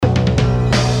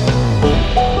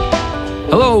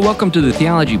Hello, welcome to the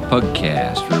Theology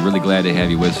Pugcast. We're really glad to have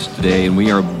you with us today, and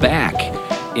we are back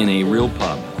in a real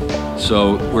pub.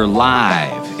 So we're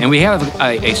live, and we have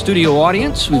a studio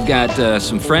audience. We've got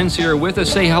some friends here with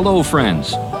us. Say hello,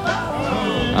 friends.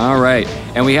 All right,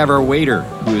 and we have our waiter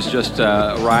who has just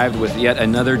arrived with yet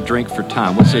another drink for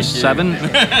Tom. What's this, 7?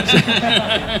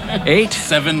 8?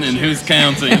 7, and who's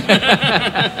counting?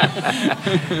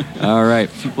 All right.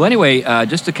 Well, anyway,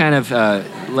 just to kind of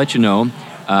let you know,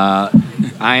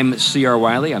 I'm C.R.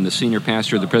 Wiley. I'm the senior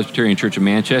pastor of the Presbyterian Church of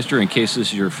Manchester. In case this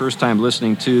is your first time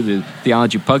listening to the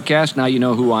Theology Pugcast, now you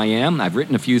know who I am. I've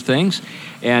written a few things,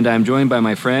 and I'm joined by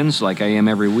my friends like I am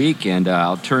every week, and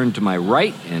I'll turn to my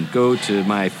right and go to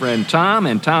my friend Tom.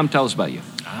 And Tom, tell us about you.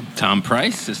 I'm Tom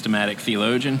Price, systematic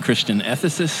theologian, Christian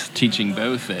ethicist, teaching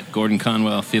both at Gordon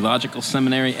Conwell Theological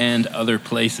Seminary and other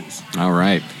places. All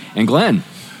right. And Glenn.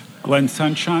 Glenn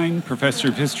Sunshine, professor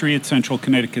of history at Central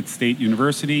Connecticut State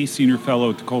University, senior fellow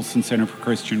at the Colson Center for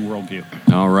Christian Worldview.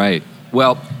 All right.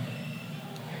 Well,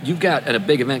 you've got a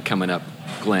big event coming up,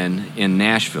 Glenn, in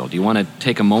Nashville. Do you want to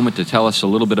take a moment to tell us a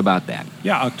little bit about that?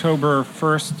 Yeah, October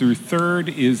 1st through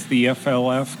 3rd is the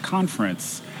FLF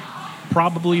conference.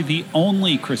 Probably the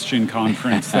only Christian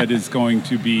conference that is going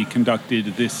to be conducted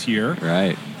this year.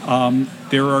 Right.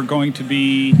 There are going to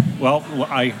be, well,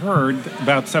 I heard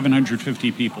about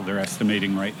 750 people they're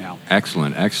estimating right now.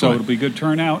 Excellent. So it'll be a good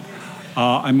turnout.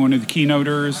 I'm one of the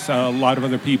keynoters. A lot of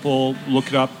other people. Look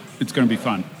it up. It's going to be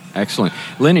fun. Excellent.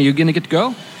 Lynn, are you going to get to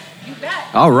go? You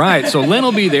bet. All right. So Lynn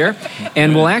will be there,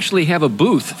 and we'll actually have a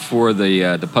booth for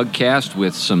the Pugcast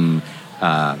with some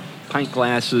pint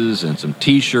glasses and some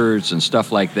T-shirts and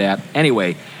stuff like that.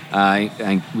 Anyway,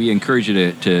 we encourage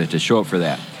you to show up for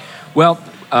that. Well,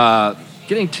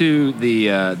 getting to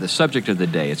the subject of the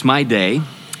day, it's my day,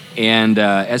 and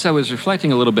as I was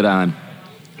reflecting a little bit on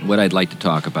what I'd like to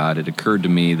talk about, it occurred to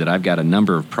me that I've got a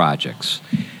number of projects.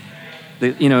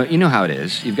 You know how it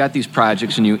is. You've got these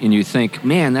projects, and you think,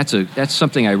 man, that's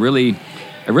something I really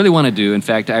want to do. In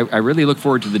fact, I really look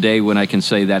forward to the day when I can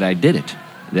say that I did it,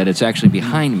 that it's actually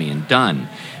behind me and done.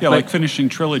 Yeah, like finishing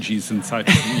trilogies and such.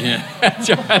 Yeah, that's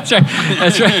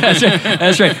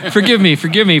right. Forgive me,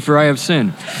 for I have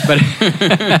sinned. But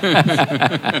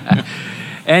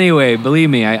anyway, believe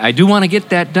me, I do want to get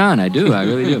that done. I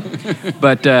really do.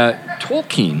 But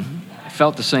Tolkien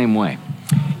felt the same way.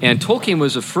 And Tolkien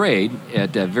was afraid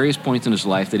at various points in his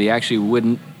life that he actually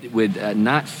would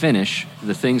not finish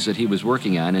the things that he was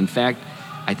working on. In fact,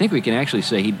 I think we can actually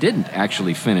say he didn't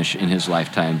actually finish in his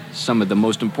lifetime some of the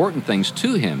most important things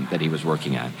to him that he was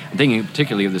working on. I'm thinking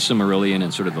particularly of the Silmarillion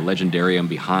and sort of the legendarium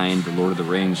behind the Lord of the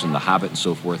Rings and the Hobbit and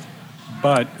so forth.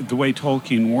 But the way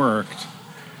Tolkien worked,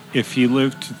 if he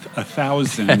lived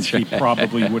 1,000, he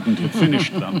probably wouldn't have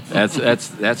finished them.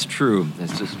 That's true.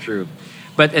 That's just true.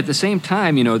 But at the same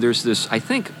time, there's this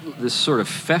sort of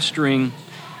festering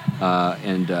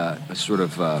and sort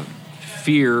of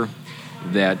fear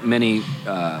that many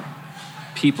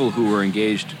people who are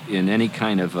engaged in any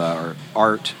kind of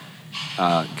art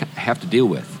have to deal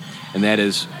with. And that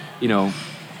is,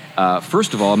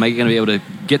 first of all, am I going to be able to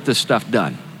get this stuff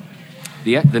done?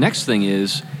 The next thing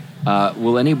is,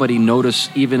 will anybody notice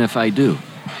even if I do?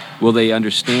 Will they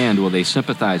understand? Will they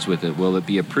sympathize with it? Will it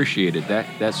be appreciated?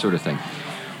 That sort of thing.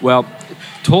 Well,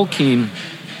 Tolkien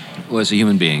was a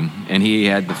human being, and he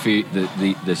had this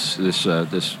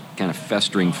kind of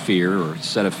festering fear or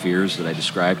set of fears that I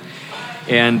described,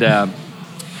 and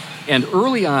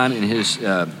early on in his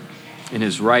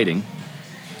writing,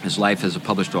 his life as a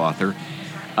published author,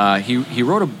 he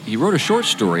wrote a short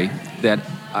story that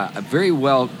very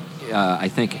well, I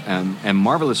think, and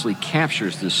marvelously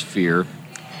captures this fear,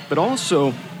 but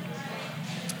also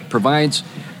provides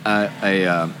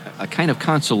a kind of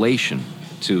consolation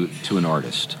to an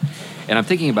artist. And I'm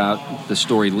thinking about the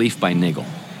story Leaf by Niggle.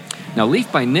 Now,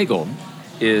 Leaf by Niggle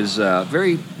is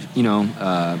very,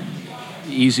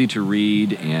 easy to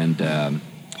read and a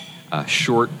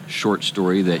short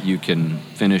story that you can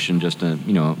finish in just a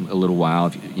little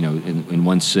while, in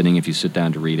one sitting if you sit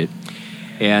down to read it.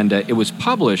 And it was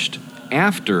published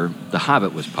after The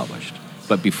Hobbit was published,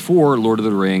 but before Lord of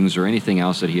the Rings or anything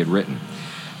else that he had written.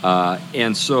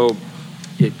 And so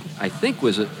it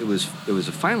was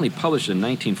finally published in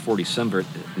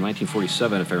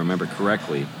 1947, if I remember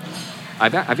correctly.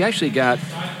 I've actually got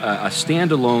a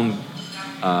standalone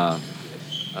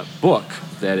book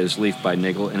that is Leaf by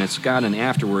Niggle, and it's got an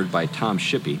afterword by Tom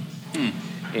Shippey.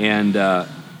 And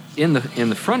in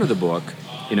the front of the book,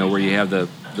 where you have the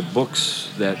books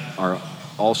that are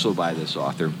also by this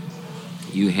author,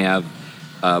 you have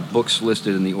books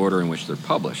listed in the order in which they're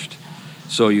published.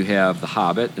 So you have The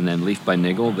Hobbit, and then Leaf by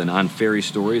Niggle, then On Fairy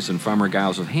Stories, and Farmer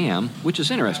Giles of Ham, which is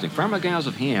interesting. Farmer Giles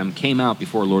of Ham came out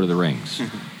before Lord of the Rings.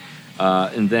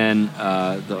 And then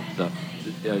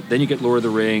then you get Lord of the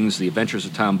Rings, The Adventures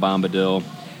of Tom Bombadil,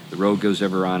 The Road Goes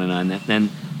Ever On and On. Then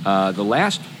the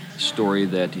last story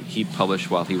that he published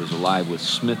while he was alive was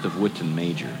Smith of Witton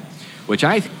Major, which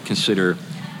I consider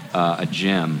a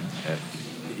gem.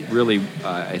 Really,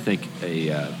 I think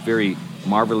a very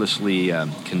marvelously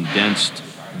condensed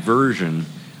version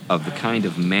of the kind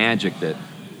of magic that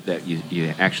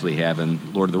you actually have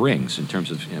in Lord of the Rings in terms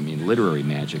of, literary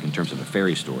magic in terms of a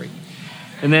fairy story.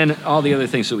 And then all the other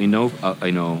things that we know,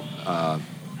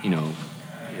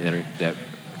 that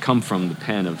come from the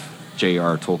pen of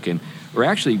J.R. Tolkien were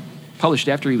actually published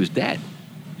after he was dead.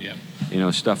 Yep.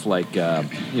 Stuff like,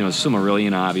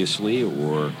 Silmarillion, obviously,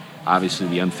 or obviously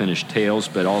the Unfinished Tales,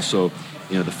 but also,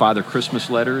 the Father Christmas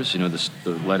letters,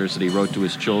 the letters that he wrote to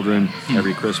his children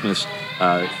every Christmas.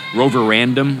 Rover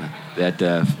Random, that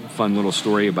fun little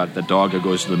story about the dog that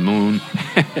goes to the moon.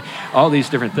 All these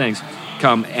different things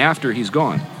come after he's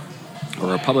gone, or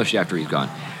are published after he's gone.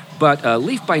 But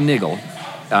Leaf by Niggle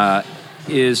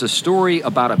is a story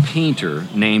about a painter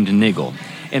named Niggle.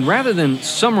 And rather than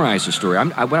summarize the story,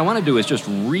 what I want to do is just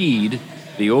read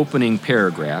the opening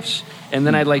paragraphs, and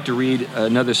then I'd like to read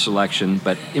another selection,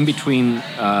 but in between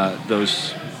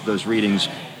those readings,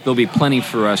 there'll be plenty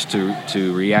for us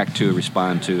to react to,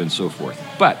 respond to, and so forth.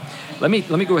 But let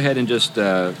me go ahead and just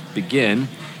begin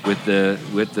with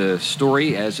the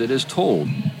story as it is told.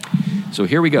 So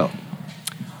here we go.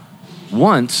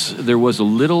 Once there was a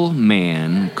little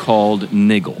man called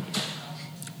Niggle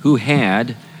who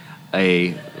had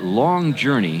a long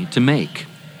journey to make.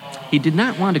 He did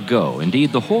not want to go.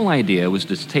 Indeed, the whole idea was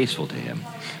distasteful to him.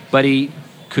 But he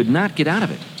could not get out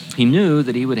of it. He knew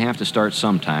that he would have to start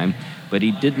sometime, but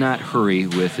he did not hurry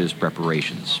with his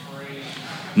preparations.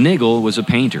 Niggle was a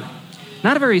painter.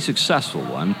 Not a very successful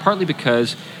one, partly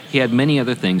because he had many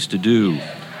other things to do.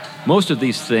 Most of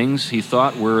these things he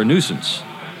thought were a nuisance,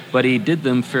 but he did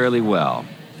them fairly well,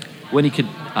 when he could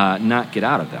not get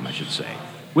out of them, I should say,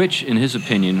 which, in his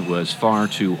opinion, was far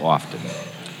too often.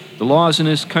 The laws in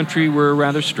his country were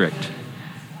rather strict.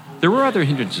 There were other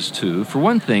hindrances, too. For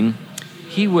one thing,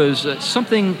 he was he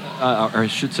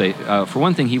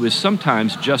was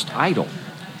sometimes just idle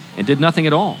and did nothing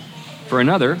at all. For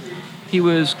another, he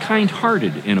was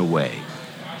kind-hearted in a way.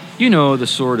 You know the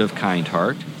sort of kind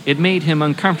heart. It made him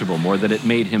uncomfortable more than it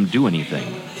made him do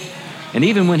anything. And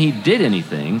even when he did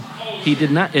anything, it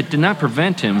did not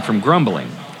prevent him from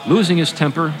grumbling, losing his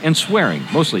temper, and swearing,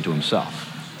 mostly to himself.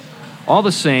 All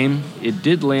the same, it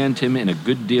did land him in a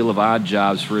good deal of odd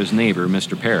jobs for his neighbor,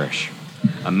 Mr. Parrish,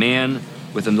 a man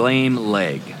with a lame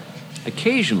leg.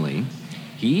 Occasionally,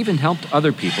 he even helped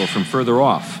other people from further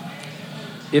off,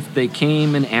 if they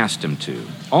came and asked him to.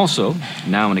 Also,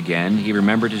 now and again, he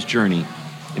remembered his journey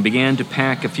and began to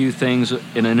pack a few things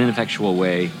in an ineffectual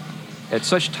way. At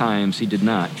such times, he did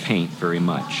not paint very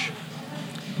much.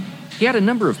 He had a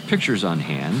number of pictures on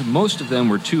hand. Most of them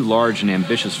were too large and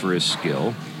ambitious for his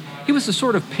skill. He was the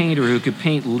sort of painter who could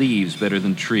paint leaves better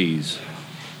than trees.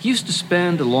 He used to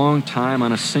spend a long time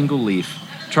on a single leaf,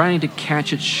 trying to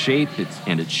catch its shape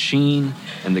and its sheen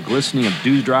and the glistening of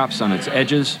dewdrops on its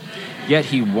edges. Yet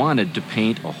he wanted to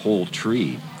paint a whole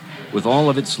tree, with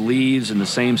all of its leaves in the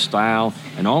same style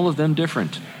and all of them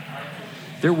different.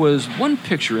 There was one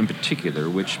picture in particular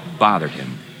which bothered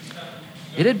him.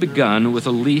 It had begun with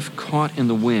a leaf caught in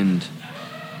the wind,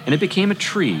 and it became a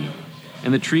tree,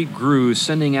 and the tree grew,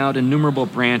 sending out innumerable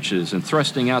branches and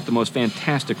thrusting out the most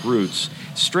fantastic roots.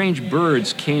 Strange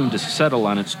birds came to settle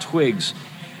on its twigs,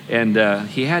 and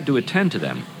he had to attend to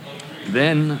them.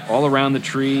 Then, all around the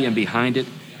tree and behind it,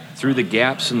 through the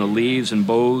gaps in the leaves and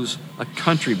boughs, a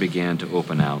country began to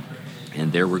open out,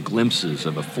 and there were glimpses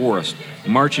of a forest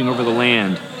marching over the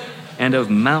land, and of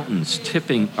mountains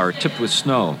tipped with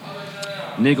snow.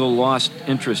 Niggle lost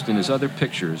interest in his other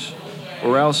pictures,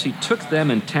 or else he took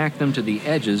them and tacked them to the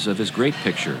edges of his great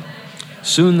picture.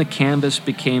 Soon the canvas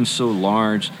became so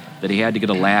large that he had to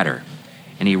get a ladder,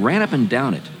 and he ran up and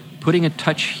down it, putting a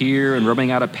touch here and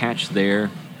rubbing out a patch there.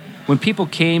 When people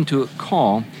came to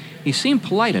call, he seemed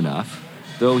polite enough,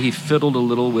 though he fiddled a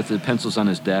little with the pencils on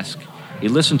his desk. He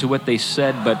listened to what they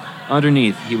said, but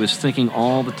underneath he was thinking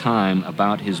all the time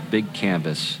about his big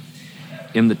canvas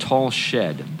in the tall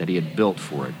shed that he had built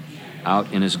for it,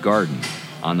 out in his garden,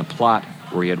 on the plot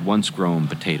where he had once grown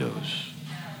potatoes.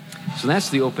 So that's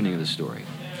the opening of the story.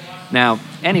 Now,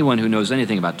 anyone who knows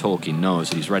anything about Tolkien knows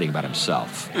that he's writing about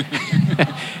himself.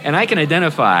 And I can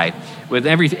identify with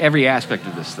every aspect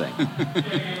of this thing.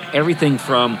 Everything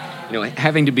from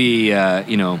having to be,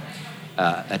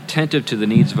 attentive to the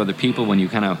needs of other people when you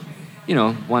kind of,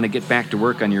 want to get back to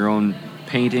work on your own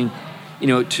painting,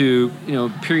 to,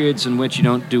 periods in which you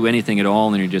don't do anything at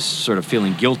all and you're just sort of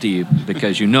feeling guilty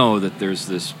because you know that there's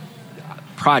this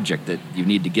project that you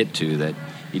need to get to that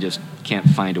you just can't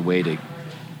find a way to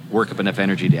work up enough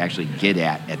energy to actually get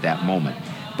at that moment.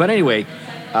 But anyway,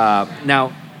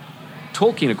 now,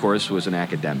 Tolkien, of course, was an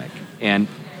academic, and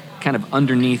kind of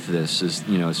underneath this is,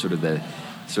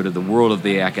 sort of the world of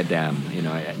the academe,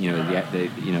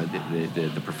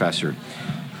 the professor,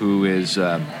 who is,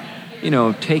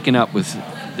 taken up with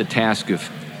the task of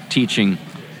teaching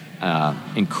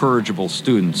incorrigible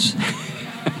students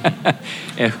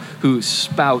who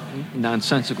spout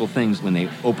nonsensical things when they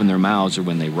open their mouths or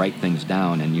when they write things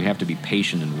down, and you have to be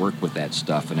patient and work with that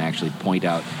stuff and actually point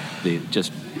out the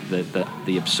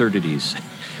absurdities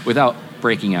without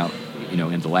breaking out,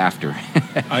 into laughter.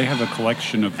 I have a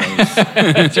collection of those.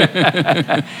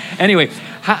 Anyway,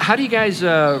 how do you guys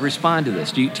respond to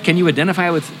this? Can you identify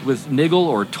with Niggle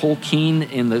or Tolkien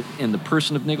in the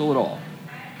person of Niggle at all?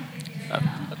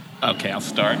 Okay, I'll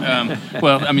start.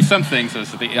 Well, I mean, some things,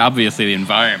 obviously the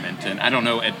environment, and I don't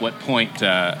know at what point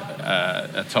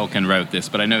Tolkien wrote this,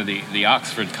 but I know the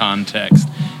Oxford context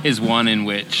is one in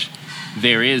which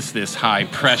there is this high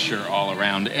pressure all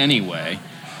around anyway,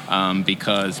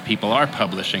 because people are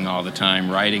publishing all the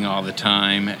time, writing all the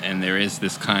time, and there is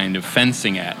this kind of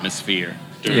fencing atmosphere,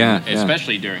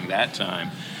 especially during that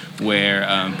time. Where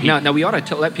now we ought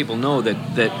to let people know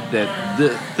that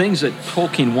the things that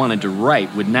Tolkien wanted to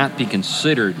write would not be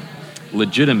considered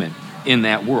legitimate in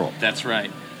that world. That's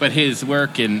right. But his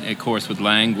work, of course, with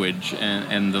language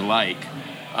and the like,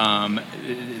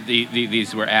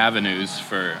 these were avenues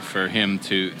for him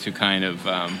to kind of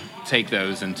take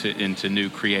those into new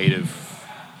creative,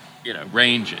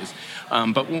 ranges.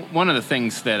 But one of the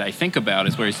things that I think about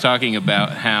is where he's talking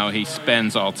about how he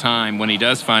spends all time, when he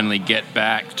does finally get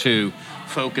back to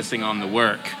focusing on the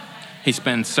work, he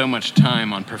spends so much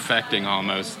time on perfecting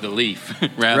almost the leaf.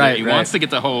 He wants to get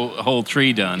the whole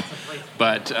tree done,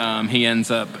 but he ends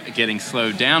up getting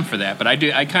slowed down for that. But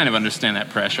I kind of understand that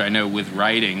pressure. I know with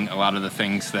writing, a lot of the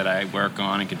things that I work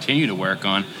on and continue to work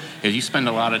on is you spend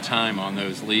a lot of time on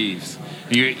those leaves.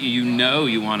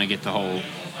 You want to get the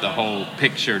whole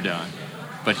picture done.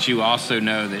 But you also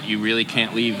know that you really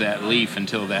can't leave that leaf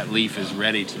until that leaf is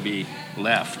ready to be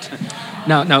left.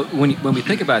 Now, when we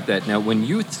think about that, now when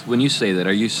you say that,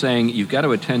 are you saying you've got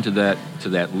to attend to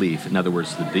that leaf? In other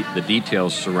words, the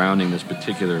details surrounding this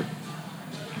particular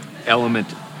element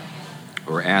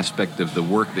or aspect of the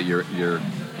work that you're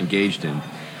engaged in.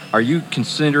 Are you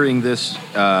considering this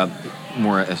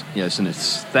more as an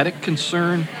aesthetic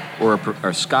concern or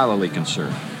a scholarly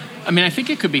concern? I mean, I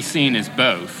think it could be seen as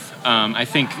both. I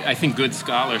think good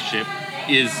scholarship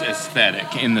is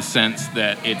aesthetic in the sense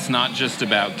that it's not just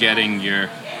about getting the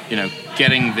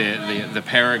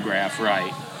paragraph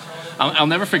right. I'll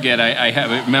never forget.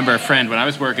 I remember a friend when I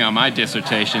was working on my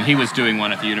dissertation. He was doing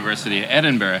one at the University of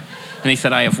Edinburgh, and he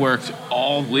said, "I have worked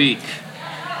all week,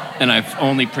 and I've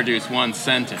only produced one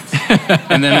sentence."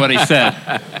 And then what he said,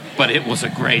 "But it was a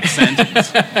great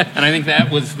sentence." And I think that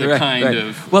was the kind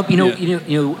of well,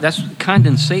 that's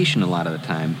condensation. A lot of the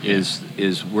time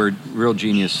is where real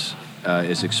genius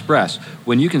is expressed.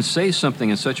 When you can say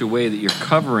something in such a way that you're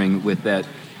covering with that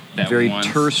very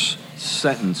terse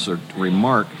sentence or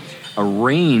remark a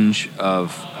range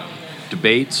of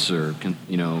debates or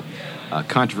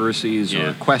controversies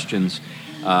or questions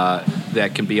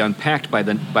that can be unpacked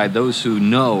by those who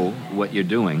know what you're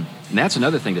doing. And that's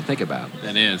another thing to think about.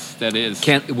 That is.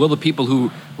 Will the people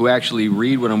who actually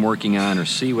read what I'm working on or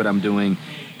see what I'm doing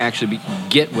actually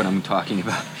get what I'm talking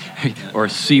about or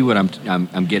see what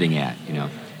I'm getting at?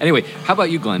 Anyway, how about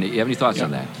you, Glenn? Do you have any thoughts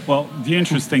on that? Well, the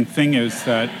interesting thing is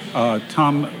that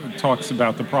Tom talks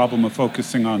about the problem of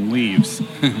focusing on leaves.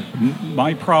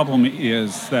 My problem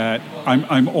is that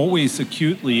I'm always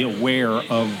acutely aware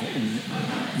of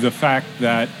the fact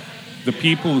that the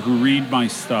people who read my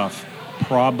stuff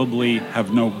probably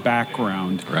have no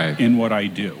background in what I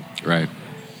do. Right.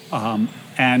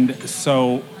 And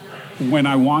so when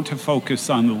I want to focus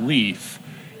on the leaf,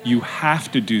 you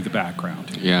have to do the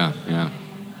background. Yeah.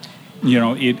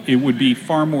 It would be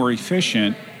far more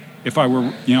efficient if I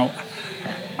were,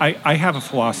 I have a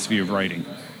philosophy of writing.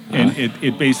 And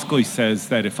it basically says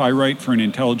that if I write for an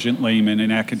intelligent layman,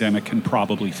 an academic can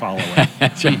probably follow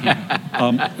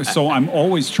it. So I'm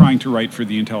always trying to write for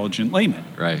the intelligent layman.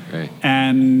 Right.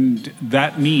 And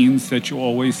that means that you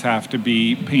always have to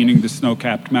be painting the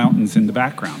snow-capped mountains in the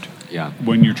background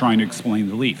when you're trying to explain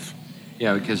the leaf.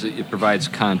 Yeah, because it provides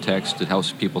context. It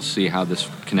helps people see how this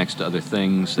connects to other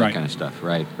things, that Right. kind of stuff.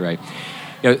 Right, right.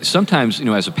 You know, sometimes,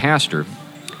 as a pastor,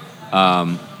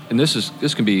 and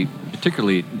this can be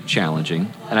particularly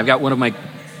challenging. And I've got one of my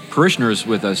parishioners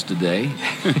with us today.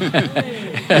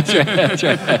 That's right. That's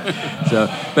right. So,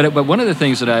 but one of the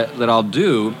things that I'll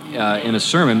do in a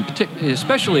sermon,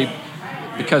 especially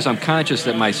because I'm conscious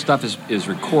that my stuff is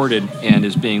recorded and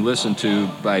is being listened to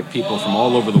by people from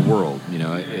all over the world.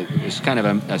 It's kind of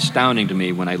astounding to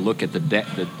me when I look at the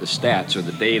stats or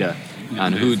the data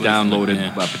on who downloaded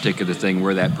a particular thing,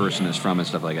 where that person is from, and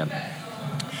stuff like that.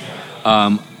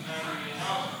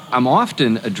 I'm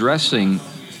often addressing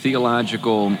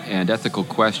theological and ethical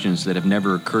questions that have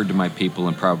never occurred to my people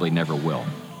and probably never will.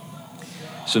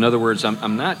 So in other words,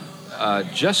 I'm not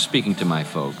just speaking to my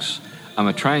folks.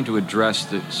 I'm trying to address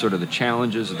the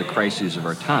challenges of the crises of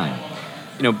our time.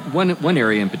 One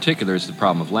area in particular is the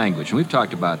problem of language, and we've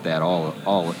talked about that all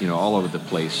over the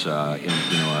place in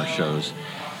our shows.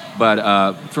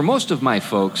 But for most of my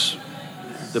folks,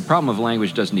 the problem of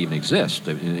language doesn't even exist.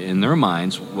 In their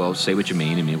minds, well, say what you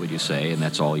mean and mean what you say, and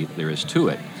that's all there is to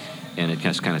it. And it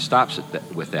just kind of stops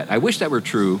with that. I wish that were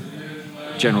true,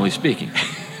 generally speaking.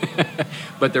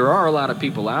 But there are a lot of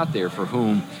people out there for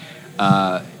whom,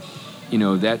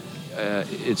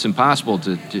 it's impossible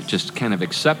to just kind of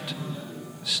accept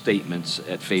statements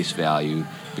at face value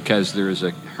because there is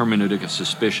a hermeneutic of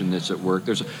suspicion that's at work.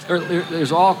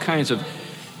 There's all kinds of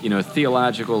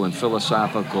theological and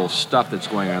philosophical stuff that's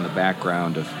going on in the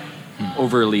background of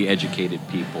overly educated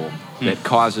people that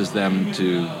causes them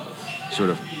to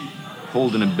sort of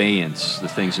hold in abeyance the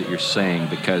things that you're saying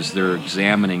because they're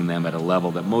examining them at a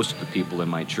level that most of the people in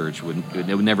my church it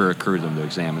would never occur to them to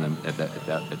examine them at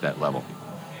that level.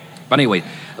 But anyway,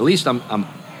 at least I'm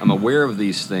aware of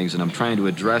these things and I'm trying to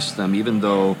address them, even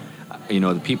though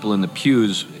the people in the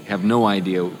pews have no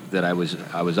idea that I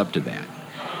was up to that.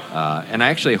 And I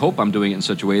actually hope I'm doing it in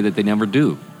such a way that they never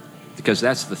do, because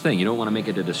that's the thing. You don't want to make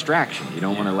it a distraction. You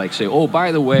don't want to say, oh,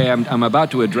 by the way, I'm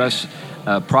about to address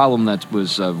a problem that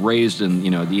was raised in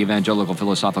the Evangelical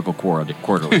Philosophical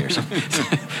Quarterly or something,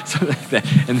 something like that.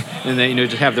 And they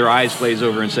just have their eyes glaze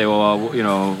over and say, well,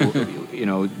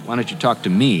 why don't you talk to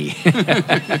me?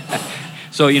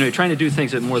 So trying to do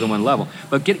things at more than one level.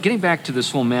 But getting back to this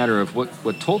whole matter of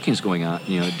what Tolkien's going on,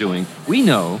 doing, we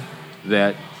know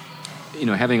that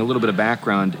having a little bit of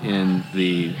background in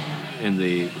the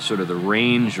sort of the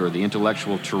range or the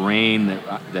intellectual terrain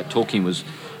that Tolkien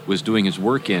was doing his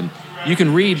work in, you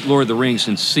can read Lord of the Rings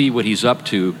and see what he's up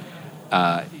to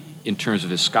in terms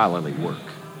of his scholarly work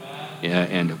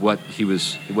and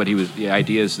the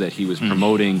ideas that he was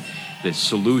promoting, the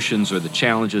solutions or the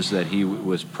challenges that he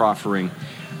was proffering.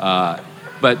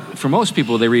 But for most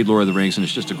people, they read Lord of the Rings and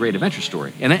it's just a great adventure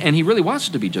story, and he really wants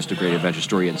it to be just a great adventure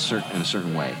story in a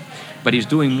certain way. But he's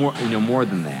doing more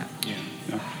than that.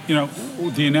 Yeah.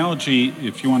 The analogy,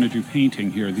 if you want to do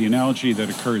painting here, the analogy that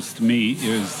occurs to me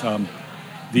is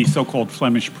the so-called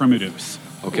Flemish primitives,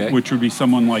 which would be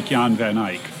someone like Jan van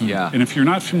Eyck. Yeah. And if you're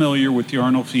not familiar with the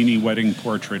Arnolfini wedding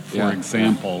portrait, for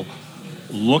example,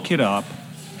 look it up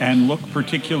and look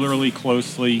particularly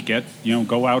closely.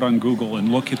 Go out on Google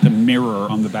and look at the mirror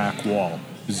on the back wall.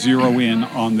 Zero in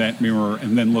on that mirror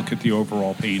and then look at the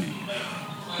overall painting.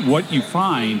 What you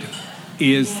find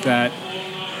is that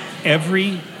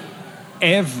every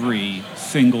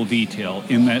single detail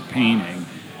in that painting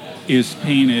is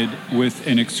painted with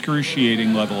an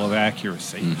excruciating level of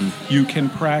accuracy. Mm-hmm. You can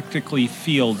practically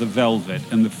feel the velvet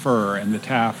and the fur and the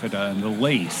taffeta and the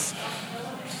lace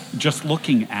just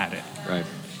looking at it. Right.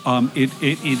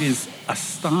 It is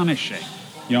astonishing,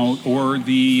 or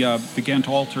the Ghent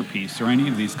altarpiece or any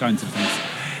of these kinds of things.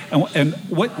 And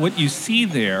what you see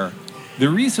there, the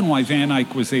reason why Van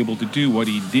Eyck was able to do what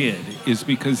he did is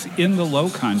because in the Low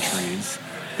Countries,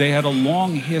 they had a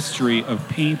long history of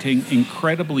painting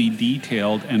incredibly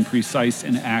detailed and precise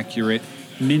and accurate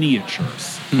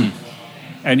miniatures.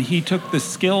 And he took the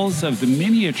skills of the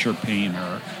miniature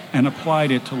painter and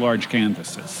applied it to large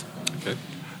canvases. Okay.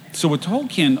 So what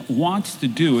Tolkien wants to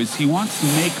do is he wants to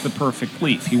make the perfect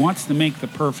leaf. He wants to make the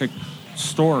perfect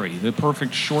story, the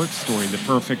perfect short story, the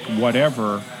perfect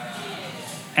whatever,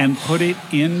 and put it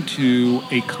into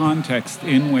a context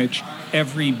in which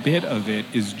every bit of it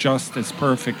is just as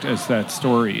perfect as that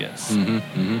story is. Mm-hmm,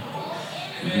 mm-hmm,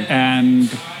 mm-hmm. And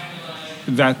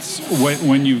that's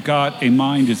when you've got a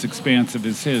mind as expansive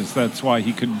as his, that's why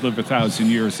he could live 1,000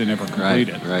 years and never complete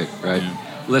it. Right.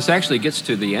 Well, this actually gets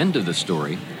to the end of the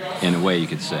story, in a way you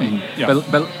could say. Mm-hmm. Yeah.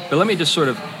 But let me just sort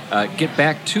of get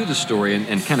back to the story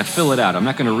and kind of fill it out. I'm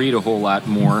not going to read a whole lot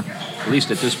more at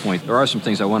least at this point. There are some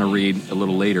things I want to read a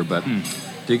little later, but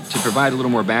to provide a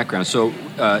little more background. So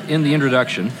in the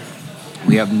introduction,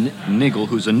 we have Niggle,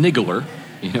 who's a niggler,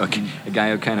 a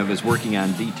guy who kind of is working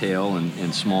on detail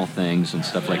and small things and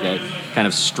stuff like that, kind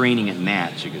of straining at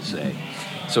gnats, you could say.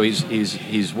 So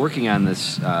he's working on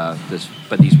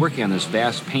but he's working on this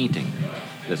vast painting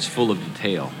that's full of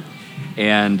detail.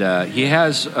 And he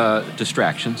has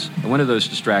distractions. And one of those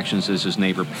distractions is his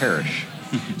neighbor Parrish.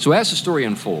 So as the story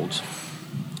unfolds,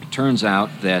 it turns out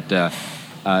that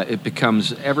it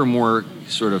becomes ever more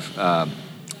sort of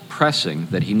pressing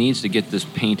that he needs to get this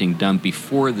painting done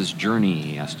before this journey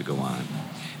he has to go on.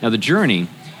 Now the journey,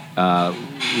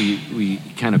 we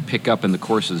kind of pick up in the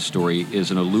course of the story,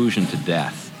 is an allusion to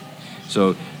death.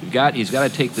 So he's got to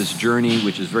take this journey,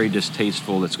 which is very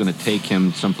distasteful, that's going to take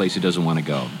him someplace he doesn't want to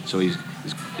go. So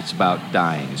it's about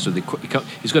dying. So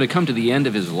he's going to come to the end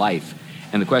of his life,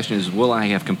 and the question is, will I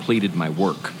have completed my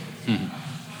work?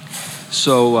 Mm-hmm.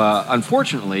 So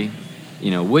unfortunately,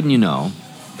 wouldn't you know,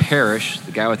 Parrish,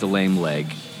 the guy with the lame leg,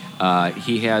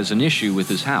 he has an issue with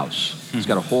his house. Mm-hmm. He's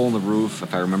got a hole in the roof,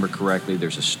 if I remember correctly.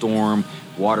 There's a storm,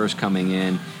 water's coming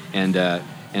in,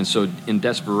 and so in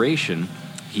desperation,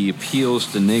 he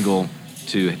appeals to Niggle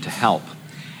to help.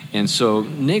 And so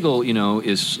Niggle,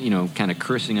 is, kind of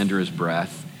cursing under his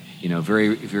breath,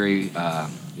 very, very,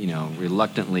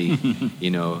 reluctantly,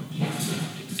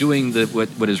 doing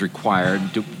what is required,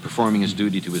 performing his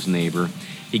duty to his neighbor.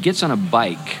 He gets on a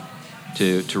bike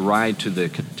to ride to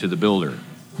the builder,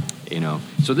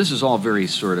 So this is all very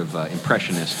sort of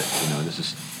impressionistic, This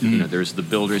is, there's the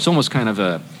builder. It's almost kind of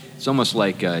it's almost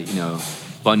like,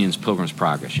 Bunyan's Pilgrim's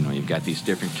Progress. You've got these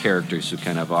different characters who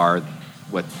kind of are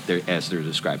as they're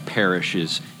described. Parrish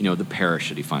is, the parish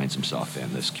that he finds himself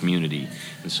in, this community,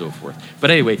 and so forth.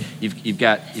 But anyway, you've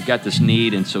got this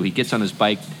need, and so he gets on his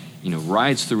bike,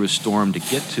 rides through a storm to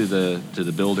get to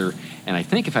the builder. And I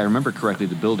think, if I remember correctly,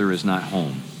 the builder is not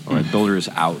home, or the builder is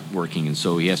out working, and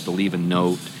so he has to leave a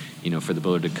note, for the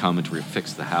builder to come and to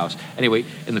fix the house. Anyway,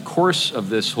 in the course of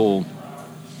this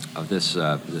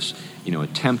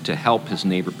attempt to help his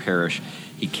neighbor Parrish,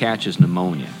 he catches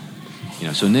pneumonia.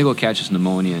 So Niggle catches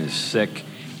pneumonia and is sick,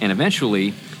 and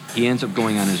eventually he ends up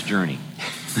going on his journey.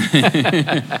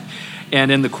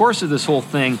 And in the course of this whole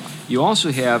thing, you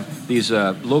also have these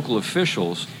local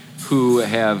officials who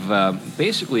have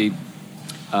basically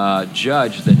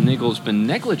judged that Niggle's been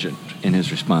negligent in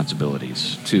his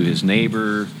responsibilities to his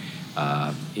neighbor,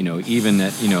 even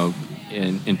that,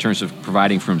 in terms of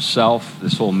providing for himself,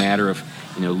 this whole matter of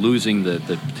losing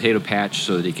the potato patch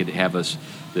so that he could have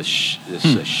this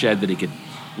shed that he could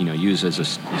use as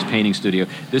his painting studio.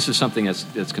 This is something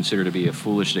that's considered to be a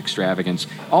foolish extravagance.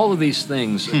 All of these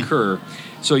things occur,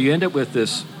 so you end up with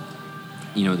this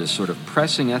this sort of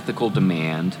pressing ethical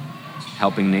demand,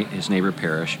 helping his neighbor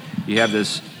Parrish. You have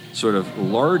this sort of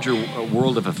larger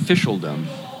world of officialdom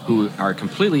who are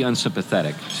completely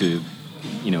unsympathetic to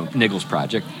Niggle's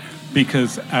project,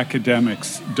 because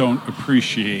academics don't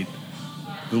appreciate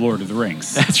The Lord of the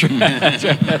Rings. That's right. That's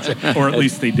right. Or at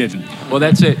least they didn't. Well,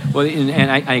 that's it. Well,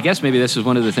 and I guess maybe this is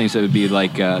one of the things that would be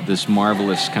like this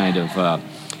marvelous kind of,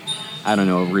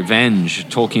 revenge,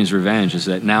 Tolkien's revenge, is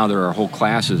that now there are whole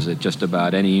classes at just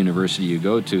about any university you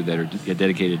go to that are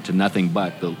dedicated to nothing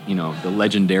but the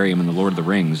legendarium and the Lord of the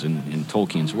Rings and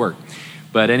Tolkien's work.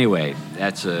 But anyway,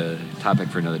 that's a topic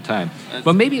for another time.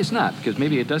 But maybe it's not, because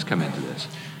maybe it does come into this.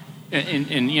 And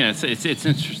it's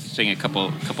interesting. A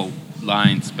couple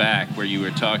lines back where you were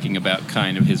talking about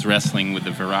kind of his wrestling with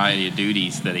the variety of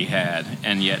duties that he had,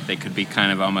 and yet they could be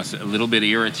kind of almost a little bit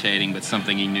irritating, but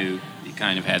something he knew he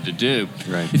kind of had to do.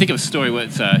 Right. You think of a story.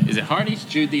 Is it Hardy's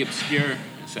Jude the Obscure?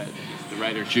 Is that the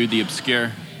writer Jude the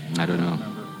Obscure? I don't know.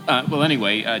 Well,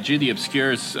 anyway, Jude the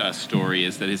Obscure's story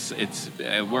is that it's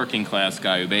a working class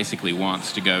guy who basically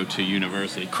wants to go to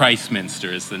university.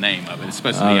 Christminster is the name of it. It's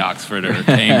supposed to be Oxford or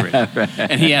Cambridge. Right.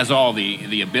 And he has all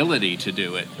the ability to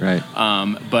do it. Right.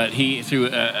 But he, through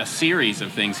a series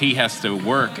of things, he has to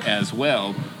work as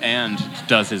well and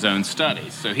does his own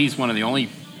studies. So he's one of the only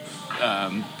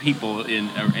people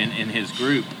in his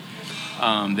group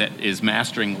that is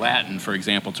mastering Latin, for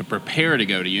example, to prepare to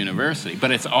go to university, but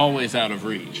it's always out of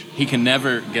reach. He can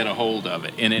never get a hold of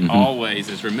it, and it always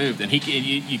is removed. And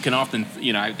you can often,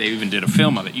 they even did a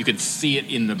film of it. You could see it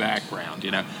in the background.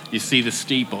 You see the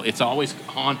steeple. It's always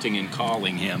haunting and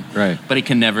calling him. Right. But he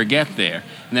can never get there.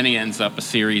 And then he ends up a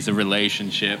series of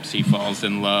relationships. He falls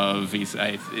in love.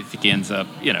 I think he ends up,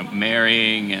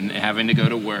 marrying and having to go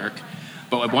to work.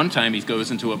 But at one time, he goes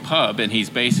into a pub and he's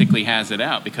basically has it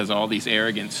out because all these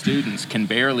arrogant students can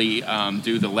barely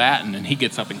do the Latin, and he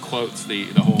gets up and quotes the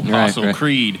whole Apostle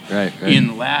Creed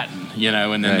in Latin,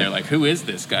 and then they're like, "Who is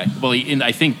this guy?" Well,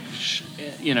 I think,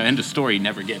 end of story,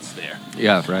 never gets there.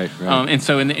 Yeah, right. And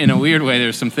so, in a weird way,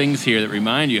 there's some things here that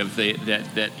remind you of that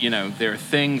there are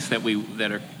things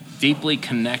that are deeply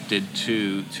connected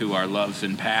to our loves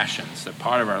and passions. They're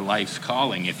part of our life's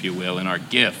calling, if you will, and our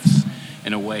gifts,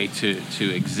 in a way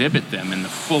to exhibit them in the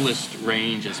fullest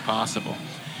range as possible.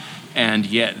 And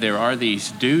yet there are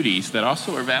these duties that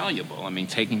also are valuable. I mean,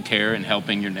 taking care and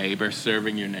helping your neighbor,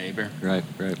 serving your neighbor. Right.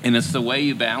 And it's the way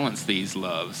you balance these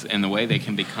loves and the way they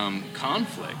can become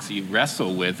conflicts. You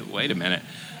wrestle with, wait a minute,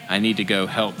 I need to go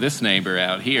help this neighbor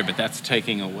out here, but that's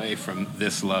taking away from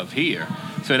this love here.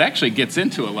 So it actually gets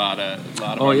into a lot of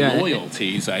our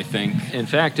loyalties, I think. In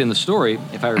fact, in the story,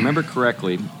 if I remember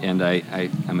correctly, and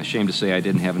I'm ashamed to say I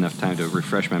didn't have enough time to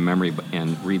refresh my memory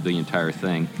and read the entire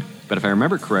thing, but if I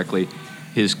remember correctly,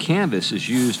 his canvas is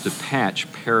used to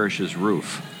patch Parrish's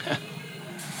roof.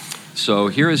 So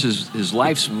here is his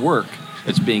life's work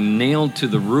that's being nailed to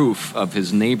the roof of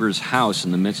his neighbor's house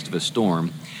in the midst of a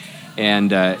storm.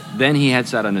 And then he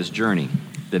heads out on his journey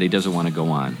that he doesn't want to go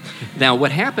on. Now,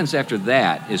 what happens after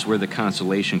that is where the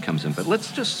consolation comes in. But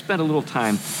let's just spend a little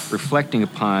time reflecting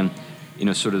upon,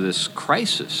 sort of this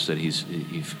crisis that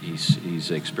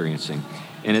he's experiencing.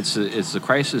 And it's the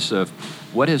crisis of,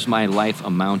 what has my life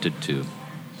amounted to?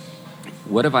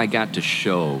 What have I got to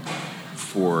show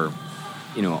for,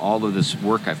 all of this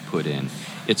work I've put in?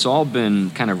 It's all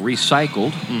been kind of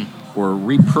recycled or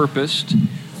repurposed.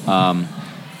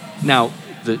 Now,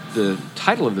 the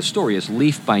title of the story is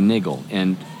Leaf by Niggle,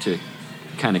 and to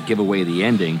kind of give away the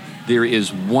ending, there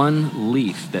is one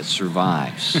leaf that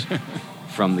survives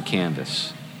from the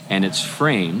canvas, and it's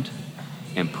framed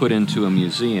and put into a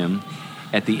museum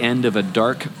at the end of a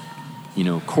dark,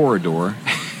 corridor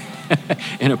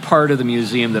in a part of the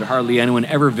museum that hardly anyone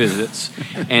ever visits,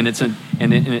 and the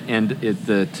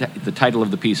title of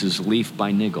the piece is Leaf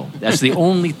by Niggle. That's the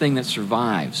only thing that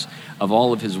survives of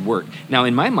all of his work. Now,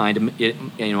 in my mind,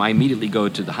 I immediately go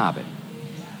to The Hobbit,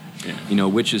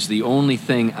 which is the only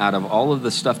thing out of all of the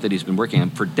stuff that he's been working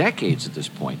on for decades at this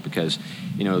point, because,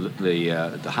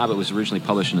 the Hobbit was originally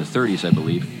published in the 30s, I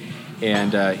believe,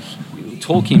 and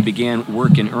Tolkien began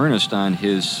work in earnest on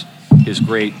his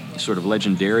great sort of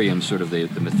legendarium, sort of the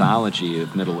mythology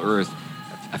of Middle-earth,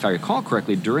 if I recall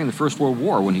correctly, during the First World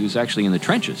War, when he was actually in the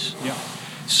trenches. Yeah.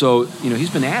 So, he's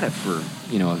been at it for,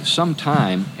 some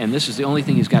time, and this is the only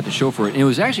thing he's got to show for it. And it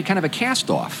was actually kind of a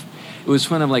cast-off. It was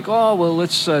when I'm like,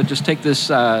 let's just take this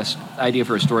idea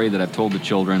for a story that I've told the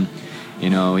children. He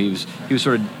was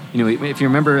sort of, if you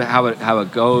remember how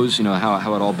it goes,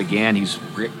 how it all began, he's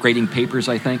grading papers,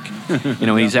 I think.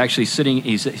 He's actually sitting,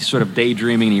 he's sort of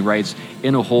daydreaming, and he writes,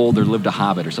 "In a hole there lived a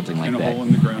hobbit," or something like that. In a hole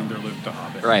in the ground there lived a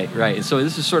hobbit. Right. And so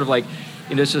this is sort of like,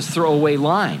 it's this throwaway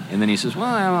line. And then he says, well,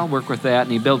 I'll work with that,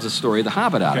 and he builds a story of the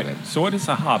Hobbit out of it. So what is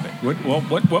a hobbit?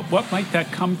 What might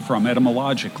that come from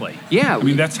etymologically? Yeah.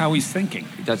 That's how he's thinking.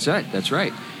 That's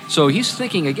right. So he's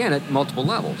thinking, again, at multiple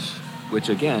levels, which,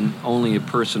 again, only a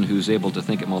person who's able to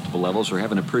think at multiple levels or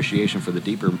have an appreciation for the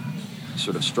deeper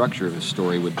sort of structure of his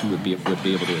story would be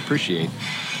able to appreciate.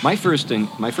 My first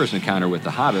encounter with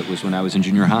the Hobbit was when I was in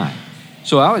junior high.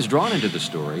 So I was drawn into the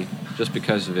story just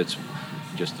because of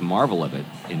just the marvel of it,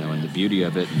 and the beauty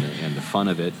of it and the fun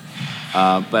of it.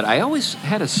 But I always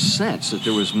had a sense that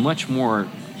there was much more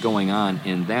going on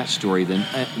in that story than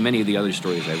many of the other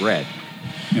stories I read.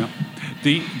 Yeah.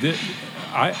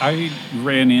 I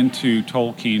ran into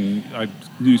Tolkien. I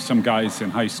knew some guys in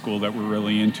high school that were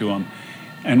really into him.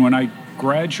 And when I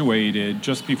graduated,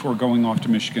 just before going off to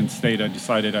Michigan State, I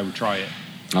decided I would try it.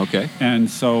 Okay. And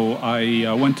so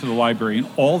I went to the library, and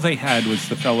all they had was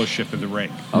the Fellowship of the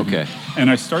Ring. Okay. And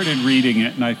I started reading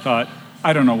it, and I thought,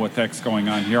 I don't know what the heck's going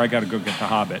on here. I got to go get The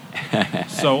Hobbit.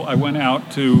 So I went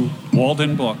out to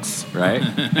Walden Books. Right.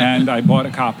 And I bought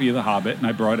a copy of The Hobbit, and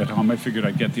I brought it home. I figured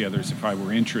I'd get the others if I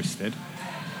were interested.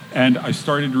 And I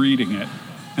started reading it.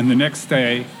 And the next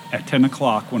day at 10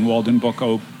 o'clock, when Walden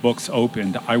Books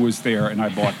opened, I was there, and I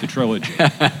bought the trilogy.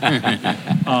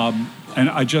 And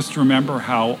I just remember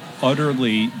how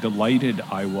utterly delighted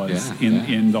I was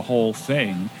in the whole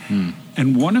thing.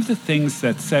 And one of the things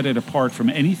that set it apart from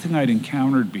anything I'd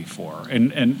encountered before,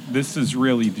 and this is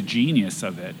really the genius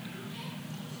of it,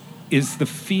 is the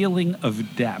feeling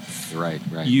of depth. Right.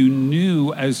 You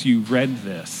knew as you read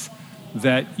this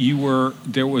that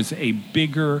there was a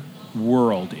bigger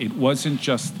world. It wasn't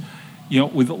just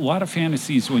with a lot of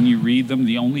fantasies, when you read them,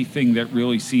 the only thing that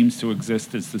really seems to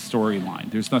exist is the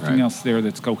storyline. There's nothing else there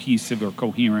that's cohesive or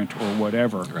coherent or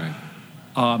whatever.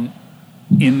 Right.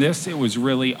 In this, it was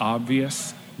really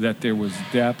obvious that there was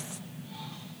depth.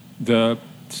 The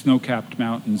snow-capped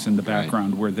mountains in the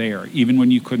background were there. Even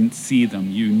when you couldn't see them,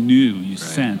 you knew, you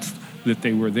sensed that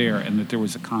they were there and that there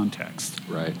was a context.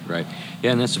 Right.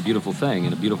 Yeah, and that's a beautiful thing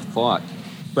and a beautiful thought.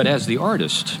 But as the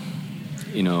artist,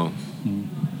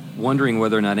 wondering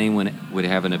whether or not anyone would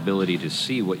have an ability to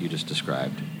see what you just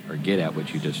described or get at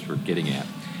what you just were getting at.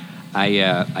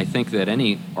 I think that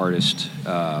any artist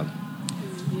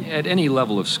at any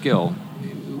level of skill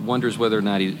wonders whether or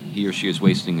not he or she is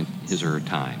wasting his or her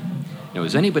time.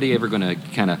 Is anybody ever going to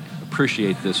kind of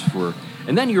appreciate this for...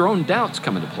 And then your own doubts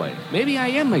come into play. Maybe I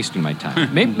am wasting my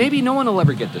time. Maybe no one will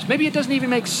ever get this. Maybe it doesn't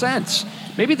even make sense.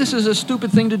 Maybe this is a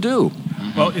stupid thing to do.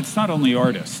 Well, it's not only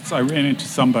artists. I ran into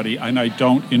somebody, and I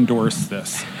don't endorse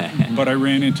this, but I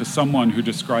ran into someone who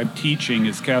described teaching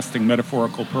as casting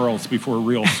metaphorical pearls before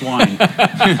real swine.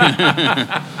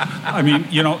 I mean,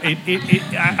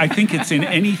 I think it's in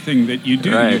anything that you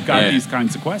do. You've got these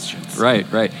kinds of questions.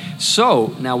 Right.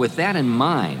 So, now with that in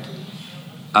mind,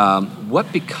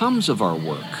 what becomes of our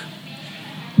work?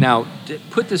 Now, to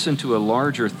put this into a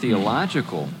larger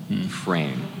theological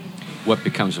frame, what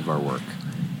becomes of our work?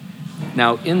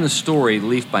 Now, in the story,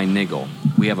 Leaf by Niggle,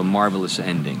 we have a marvelous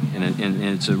ending, and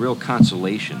it's a real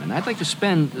consolation. And I'd like to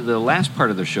spend the last part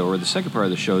of the show, or the second part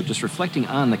of the show, just reflecting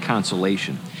on the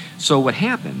consolation. So what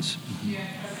happens,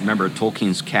 remember,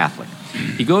 Tolkien's Catholic.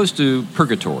 He goes to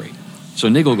purgatory. So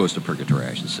Niggle goes to purgatory,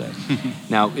 I should say.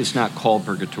 Now, it's not called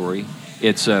purgatory.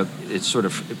 It's sort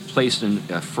of placed in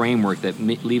a framework that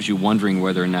leaves you wondering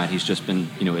whether or not he's just been,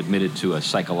 admitted to a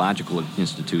psychological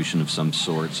institution of some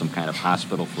sort, some kind of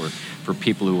hospital for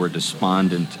people who are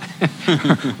despondent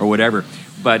or whatever.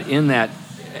 But in that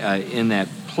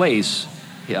place,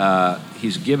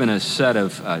 he's given a set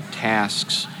of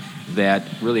tasks that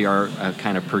really are a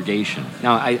kind of purgation.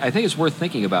 Now, I think it's worth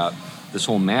thinking about this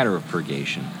whole matter of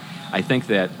purgation. I think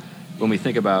that when we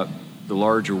think about the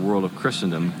larger world of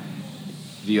Christendom,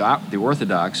 the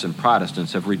Orthodox and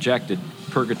Protestants have rejected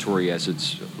purgatory as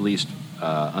it's at least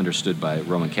understood by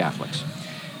Roman Catholics.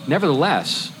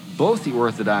 Nevertheless, both the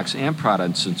Orthodox and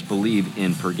Protestants believe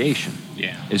in purgation.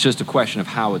 Yeah. It's just a question of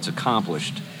how it's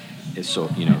accomplished. So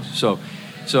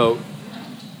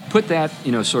put that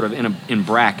sort of in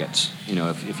brackets.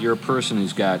 If you're a person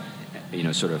who's got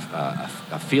sort of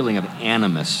a feeling of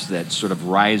animus that's sort of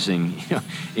rising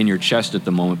in your chest at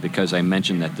the moment because I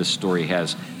mentioned that this story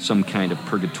has some kind of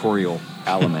purgatorial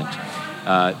element.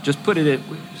 Just put it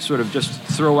just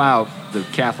throw out the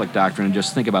Catholic doctrine and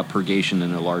just think about purgation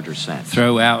in a larger sense.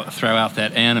 Throw out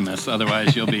that animus,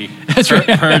 otherwise you'll be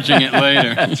purging it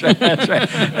later.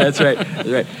 That's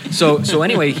right. So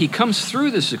anyway, he comes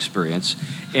through this experience,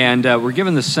 and we're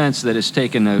given the sense that it's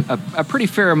taken a pretty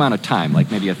fair amount of time, like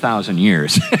maybe 1,000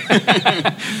 years,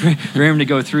 for him to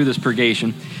go through this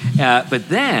purgation. But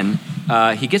then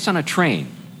he gets on a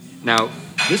train. Now,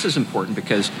 this is important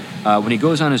because when he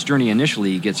goes on his journey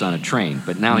initially, he gets on a train,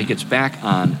 but now he gets back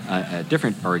on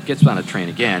gets on a train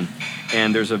again,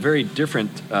 and there's a very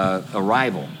different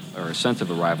arrival, or a sense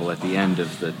of arrival at the end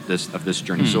of this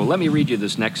journey. So let me read you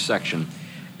this next section,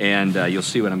 and you'll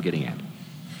see what I'm getting at.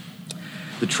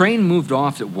 The train moved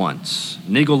off at once.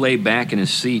 Niggle lay back in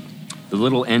his seat. The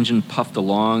little engine puffed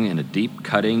along in a deep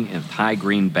cutting and high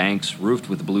green banks roofed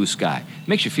with blue sky. It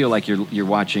makes you feel like you're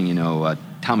watching,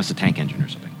 Thomas the Tank Engine or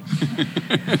something.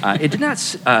 It did not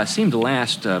seem to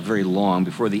last very long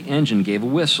before the engine gave a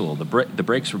whistle. The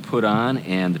brakes were put on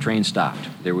and the train stopped.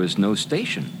 There was no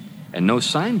station and no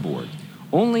signboard,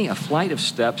 only a flight of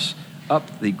steps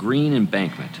up the green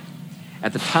embankment.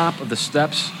 At the top of the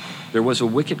steps, there was a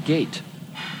wicket gate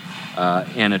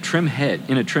and a trim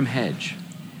hedge.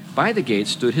 By the gate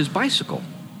stood his bicycle.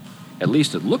 At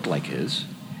least it looked like his.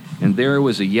 And there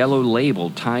was a yellow label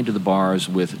tied to the bars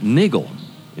with Niggle,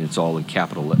 and it's all in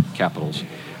capitals,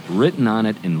 written on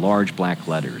it in large black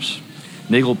letters.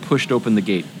 Niggle pushed open the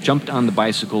gate, jumped on the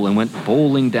bicycle, and went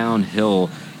bowling downhill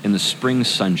in the spring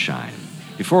sunshine.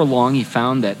 Before long, he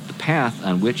found that the path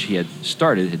on which he had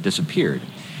started had disappeared,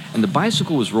 and the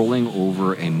bicycle was rolling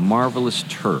over a marvelous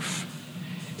turf.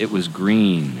 It was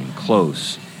green and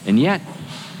close, and yet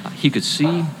he could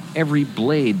see every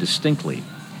blade distinctly.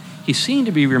 He seemed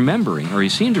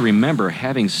to remember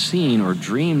having seen or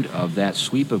dreamed of that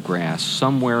sweep of grass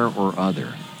somewhere or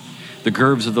other. The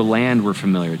curves of the land were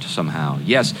familiar to somehow.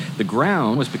 Yes, the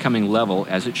ground was becoming level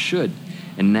as it should,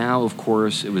 and now, of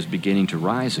course, it was beginning to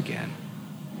rise again.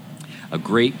 A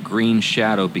great green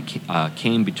shadow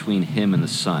came between him and the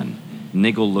sun.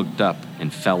 Niggle looked up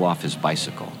and fell off his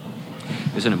bicycle.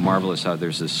 Isn't it marvelous how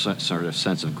there's this sort of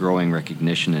sense of growing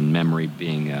recognition and memory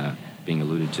being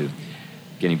alluded to?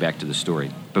 Getting back to the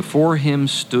story. Before him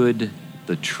stood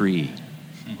the tree.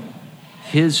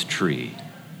 His tree.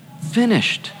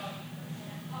 Finished.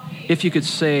 If you could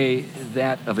say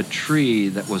that of a tree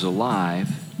that was alive,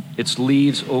 its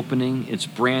leaves opening, its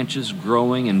branches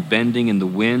growing and bending in the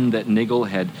wind that Niggle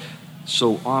had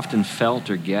so often felt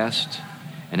or guessed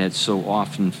and had so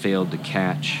often failed to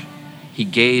catch, he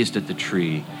gazed at the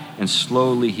tree, and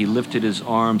slowly he lifted his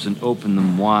arms and opened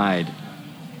them wide.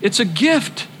 "It's a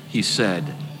gift," he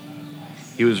said.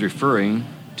 He was referring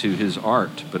to his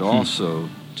art, but also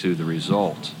to the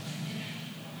result.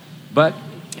 But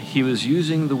he was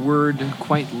using the word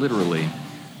quite literally.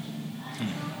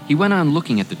 He went on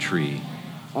looking at the tree.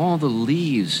 All the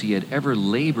leaves he had ever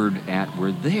labored at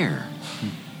were there,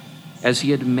 as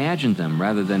he had imagined them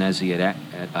rather than as he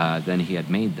had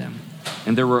made them.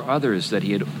 And there were others that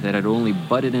had only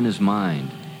budded in his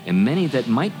mind, and many that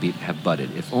might have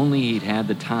budded if only he'd had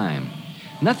the time.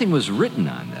 Nothing was written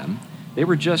on them. They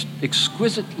were just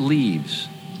exquisite leaves,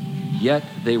 yet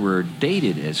they were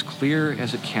dated as clear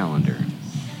as a calendar.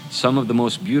 Some of the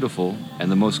most beautiful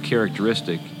and the most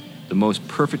characteristic, the most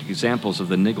perfect examples of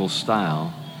the Niggle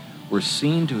style, were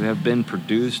seen to have been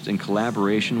produced in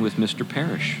collaboration with Mr.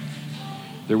 Parrish.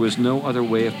 There was no other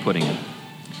way of putting it.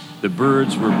 The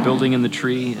birds were building in the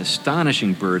tree,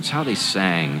 astonishing birds, how they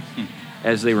sang,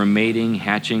 as they were mating,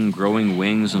 hatching, growing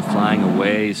wings, and flying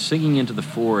away, singing into the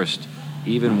forest,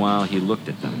 even while he looked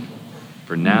at them.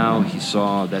 For now he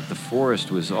saw that the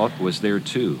forest was there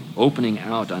too, opening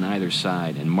out on either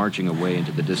side and marching away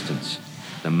into the distance.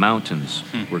 The mountains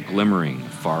were glimmering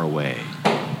far away.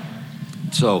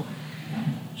 So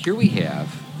here we have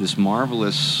this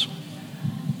marvelous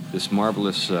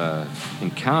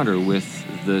encounter with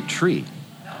the tree.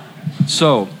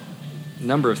 So a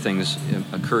number of things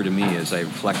occur to me as I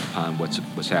reflect upon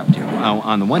what's happened here.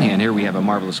 On the one hand, here we have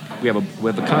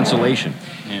a consolation.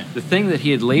 Yeah. The thing that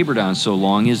he had labored on so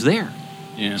long is there.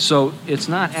 Yeah. So it's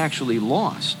not actually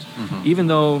lost, even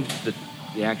though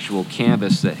the actual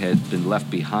canvas that had been left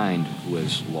behind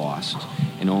was lost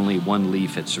and only one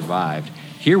leaf had survived.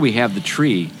 Here we have the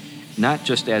tree, not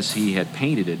just as he had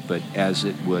painted it, but as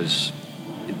it was,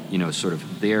 sort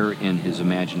of there in his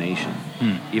imagination,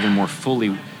 even more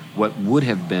fully what would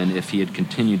have been if he had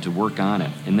continued to work on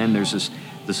it. And then there's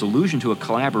this allusion to a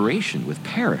collaboration with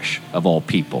Parrish, of all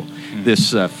people,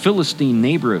 this Philistine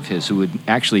neighbor of his who would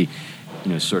actually,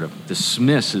 sort of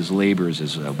dismiss his labors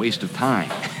as a waste of time.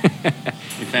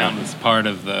 He found as part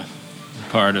of the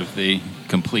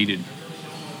completed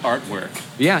artwork.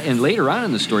 Yeah, and later on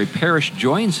in the story, Parrish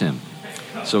joins him.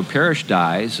 So Parrish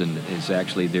dies and is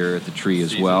actually there at the tree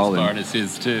as well. Part is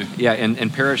his too. Yeah,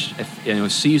 and Parrish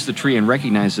sees the tree and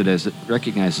recognizes it as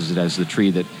the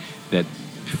tree that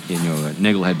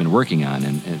Niggle had been working on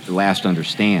and at last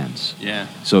understands. Yeah.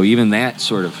 So even that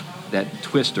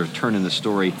twist or turn in the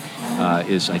story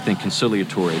is, I think,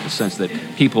 conciliatory. The sense that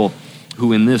people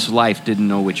who in this life didn't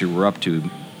know what you were up to,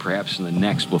 perhaps in the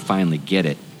next will finally get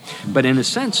it. But in a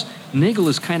sense, Niggle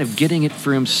is kind of getting it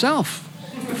for himself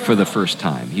for the first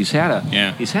time. He's had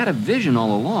a vision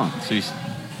all along. So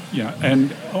Yeah,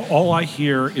 and all I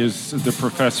hear is the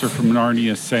professor from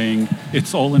Narnia saying,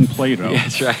 "It's all in Plato." Yeah,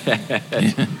 that's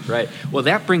right. Right. Well,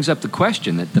 that brings up the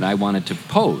question that I wanted to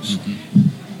pose.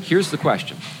 Here's the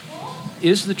question.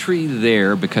 Is the tree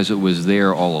there because it was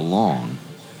there all along?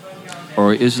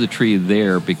 Or is the tree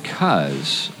there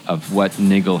because of what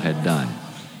Niggle had done?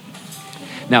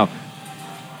 Now,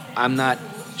 I'm not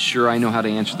sure I know how to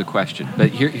answer the question, but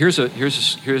here's a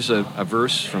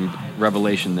verse from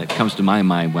Revelation that comes to my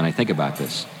mind when I think about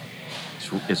this.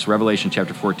 It's Revelation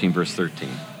chapter 14, verse 13.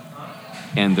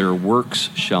 And their works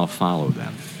shall follow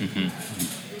them.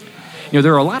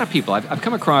 There are a lot of people I've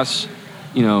come across,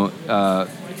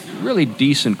 really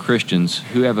decent Christians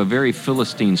who have a very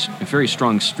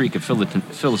strong streak of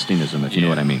Philistinism, if you know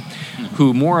what I mean,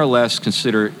 who more or less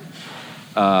consider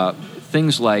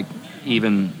things like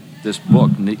even this book,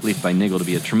 Leaf by Niggle, to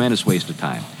be a tremendous waste of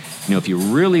time. If you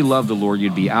really love the Lord,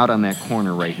 you'd be out on that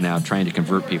corner right now trying to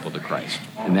convert people to Christ.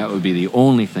 And that would be the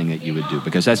only thing that you would do,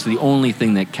 because that's the only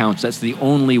thing that counts. That's the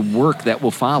only work that will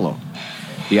follow.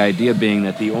 The idea being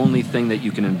that the only thing that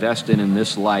you can invest in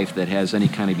this life that has any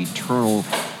kind of eternal,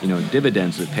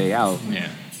 dividends that pay out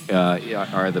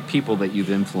are the people that you've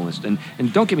influenced. And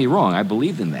don't get me wrong, I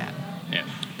believe in that. Yeah.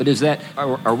 But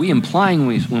are we implying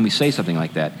when we say something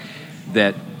like that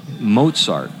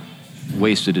Mozart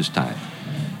wasted his time?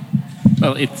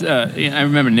 Well, I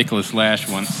remember Nicholas Lash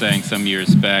once saying some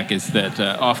years back is that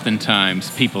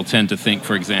oftentimes people tend to think,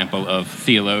 for example, of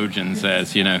theologians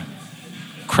as,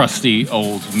 crusty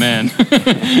old men,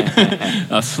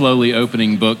 slowly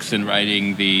opening books and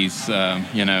writing these,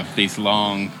 these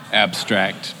long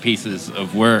abstract pieces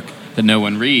of work that no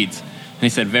one reads. And he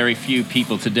said very few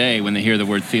people today, when they hear the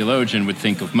word theologian, would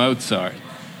think of Mozart.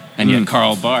 And yet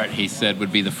Karl Barth, he said,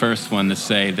 would be the first one to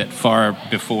say that far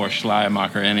before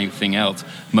Schleiermacher or anything else,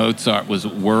 Mozart was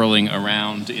whirling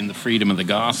around in the freedom of the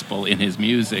gospel in his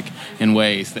music in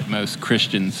ways that most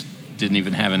Christians didn't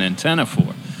even have an antenna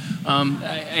for.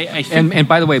 I think and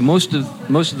by the way, most of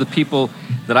the people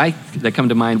that come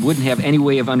to mind wouldn't have any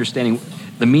way of understanding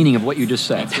the meaning of what you just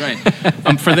said. That's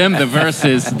right. For them, the verse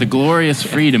is the glorious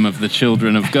freedom of the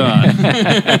children of God.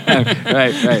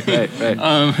 Right.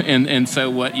 And so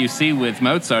what you see with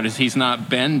Mozart is he's not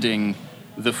bending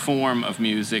the form of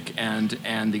music and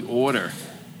the order.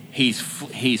 He's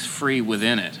free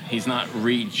within it. He's not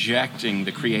rejecting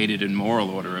the created and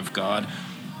moral order of God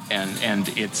and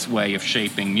its way of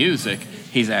shaping music.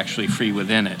 He's actually free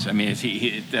within it. I mean,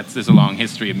 there's a long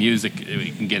history of music.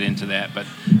 We can get into that, but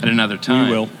at another time.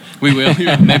 We will.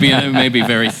 Maybe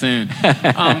very soon.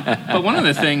 But one of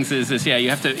the things is you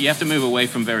have to move away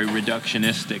from very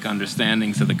reductionistic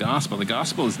understandings of the gospel. The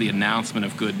gospel is the announcement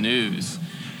of good news.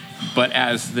 But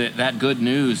as that good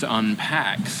news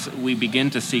unpacks, we begin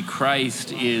to see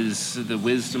Christ is the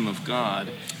wisdom of God,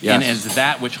 and as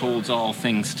that which holds all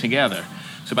things together.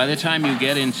 So by the time you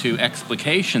get into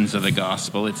explications of the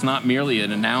gospel, it's not merely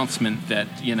an announcement that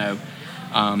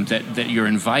that you're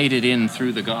invited in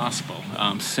through the gospel.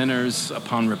 Sinners,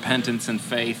 upon repentance and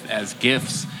faith as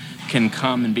gifts, can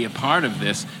come and be a part of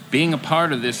this. Being a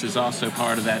part of this is also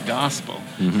part of that gospel.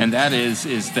 Mm-hmm. And that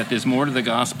is that there's more to the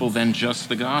gospel than just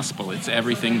the gospel. It's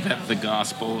everything that the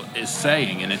gospel is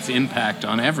saying and its impact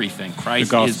on everything. Christ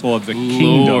the gospel is of the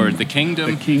Lord,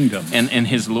 kingdom. the kingdom. And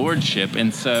his lordship.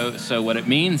 And so what it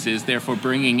means is, therefore,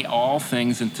 bringing all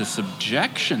things into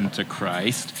subjection to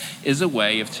Christ is a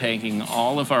way of taking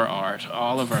all of our art,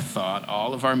 all of our thought,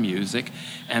 all of our music,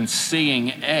 and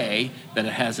seeing, that it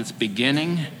has its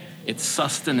beginning, its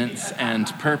sustenance and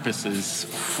purposes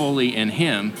fully in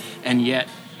him, and yet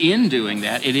in doing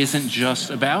that, it isn't just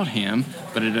about him,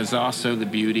 but it is also the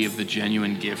beauty of the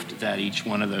genuine gift that each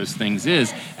one of those things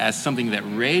is, as something that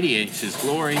radiates his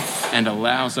glory and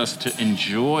allows us to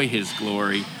enjoy his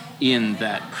glory in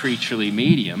that creaturely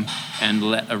medium and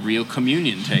let a real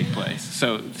communion take place.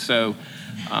 So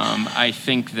I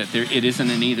think that it isn't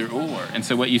an either or. And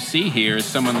so what you see here is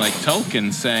someone like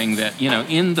Tolkien saying that,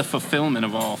 in the fulfillment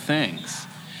of all things,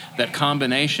 that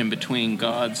combination between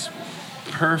God's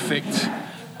perfect,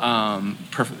 the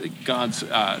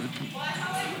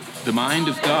mind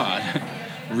of God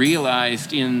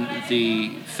realized in the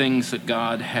things that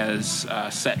God has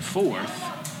set forth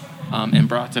and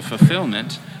brought to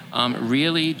fulfillment,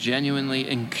 really genuinely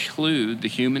include the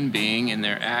human being in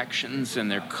their actions and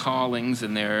their callings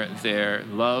and their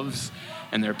loves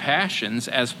and their passions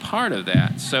as part of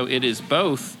that. So it is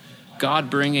both God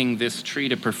bringing this tree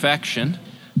to perfection,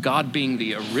 God being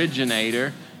the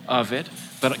originator of it,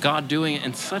 but God doing it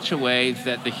in such a way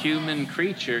that the human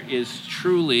creature is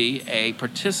truly a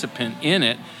participant in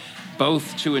it,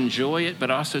 both to enjoy it but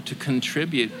also to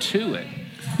contribute to it.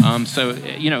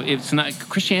 It's not,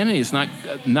 Christianity is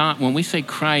not when we say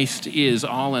Christ is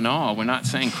all in all, we're not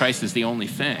saying Christ is the only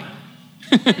thing.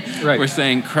 Right. We're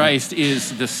saying Christ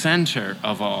is the center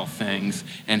of all things,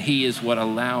 and he is what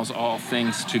allows all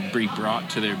things to be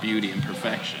brought to their beauty and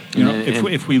perfection.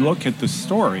 If we look at the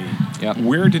story,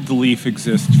 where did the leaf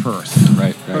exist first?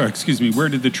 Right. Where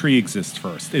did the tree exist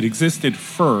first? It existed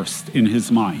first in his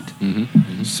mind. Mm-hmm.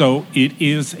 Mm-hmm. So it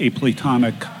is a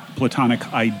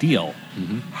Platonic ideal.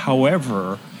 Mm-hmm.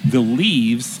 However, the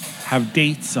leaves have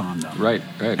dates on them. Right.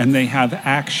 And they have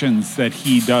actions that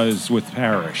he does with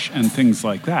Parrish and things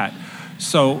like that.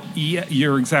 So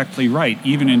you're exactly right.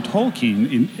 Even in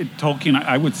Tolkien,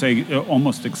 I would say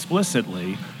almost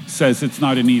explicitly, says it's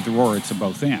not an either or, it's a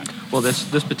both and. Well,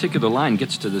 this particular line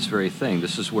gets to this very thing.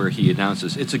 This is where he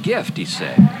announces, it's a gift, he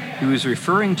said. He was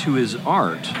referring to his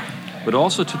art, but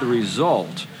also to the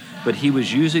result. But he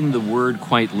was using the word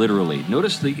quite literally.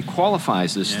 Notice that he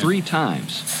qualifies this 3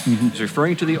 times. Mm-hmm. He's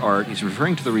referring to the art, he's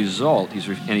referring to the result,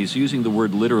 and he's using the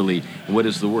word literally. And what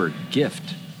is the word?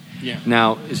 Gift. Yeah.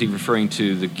 Now, is he referring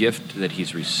to the gift that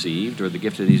he's received or the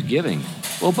gift that he's giving?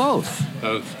 Well, both.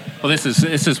 Both. Well, this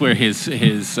is where his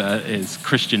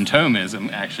Christian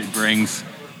Thomism actually brings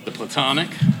the Platonic,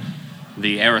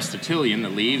 the Aristotelian, the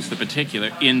leaves, the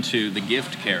particular, into the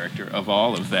gift character of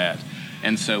all of that.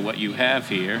 And so what you have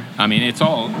here, I mean, it's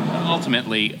all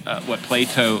ultimately what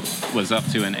Plato was up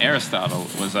to and Aristotle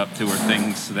was up to, are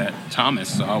things that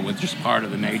Thomas saw was just part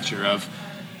of the nature of,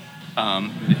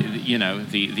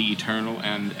 the eternal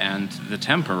and the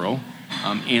temporal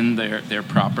in their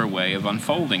proper way of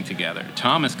unfolding together.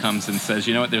 Thomas comes and says,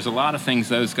 you know what, there's a lot of things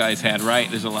those guys had right,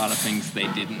 there's a lot of things they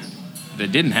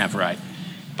didn't have right.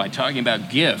 By talking about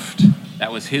gift,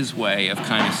 that was his way of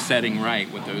kind of setting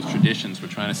right what those traditions were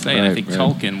trying to say. And I think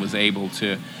Tolkien was able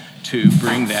to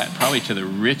bring that probably to the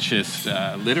richest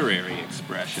literary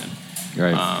expression.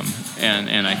 Right.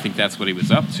 And I think that's what he was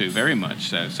up to very much.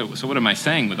 So what am I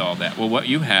saying with all that? Well, what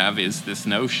you have is this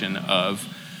notion of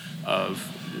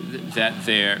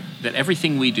that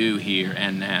everything we do here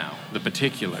and now, the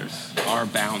particulars, are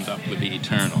bound up with the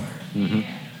eternal.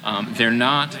 Mm-hmm. They're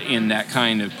not, in that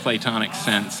kind of Platonic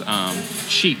sense,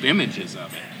 cheap images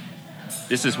of it.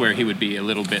 This is where he would be a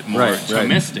little bit more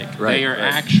Thomistic. They are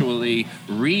actually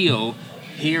real,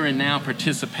 here and now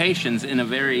participations in a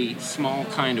very small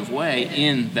kind of way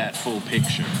in that full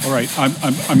picture. All right,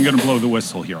 I'm going to blow the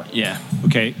whistle here. Yeah.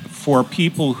 Okay, for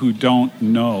people who don't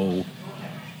know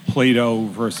Plato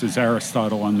versus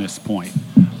Aristotle on this point,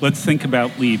 let's think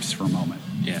about leaves for a moment.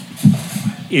 Yeah.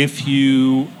 If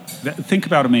you think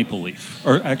about a maple leaf,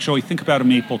 or actually think about a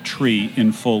maple tree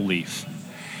in full leaf.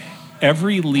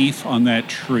 Every leaf on that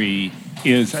tree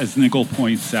is, as Niggle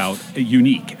points out,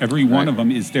 unique. Every one of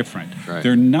them is different. Right.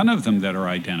 There are none of them that are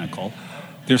identical.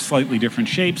 They're slightly different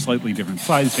shapes, slightly different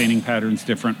size, veining patterns,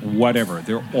 different whatever.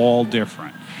 They're all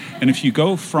different. And if you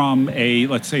go from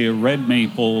let's say a red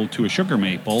maple to a sugar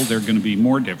maple, they're going to be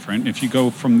more different. If you go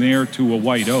from there to a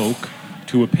white oak,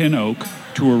 to a pin oak,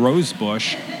 to a rose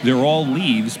bush, they're all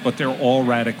leaves, but they're all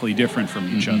radically different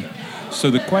from each other. So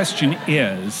the question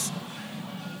is,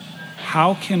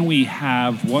 how can we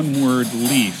have one word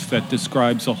leaf that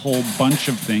describes a whole bunch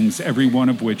of things, every one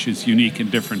of which is unique and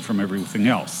different from everything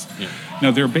else? Yeah.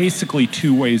 Now, there are basically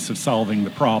two ways of solving the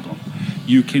problem.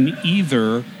 You can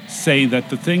either say that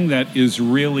the thing that is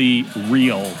really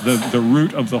real, the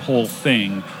root of the whole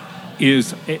thing,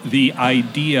 is the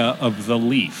idea of the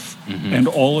leaf. Mm-hmm. And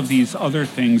all of these other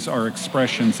things are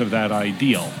expressions of that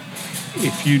ideal.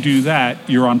 If you do that,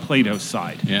 you're on Plato's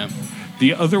side. Yeah.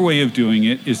 The other way of doing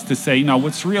it is to say, now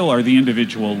what's real are the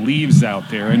individual leaves out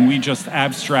there, and we just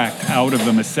abstract out of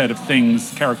them a set of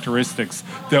things, characteristics,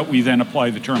 that we then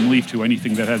apply the term leaf to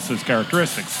anything that has those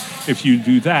characteristics. If you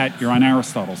do that, you're on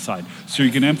Aristotle's side. So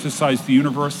you can emphasize the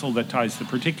universal that ties the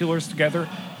particulars together,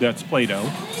 that's Plato,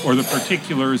 or the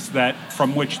particulars that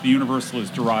from which the universal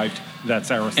is derived, that's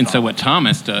Aristotle. And so what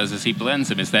Thomas does is he blends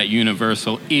them, is that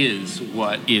universal is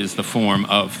what is the form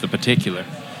of the particular.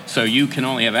 So you can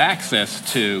only have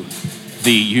access to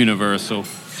the universal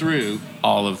through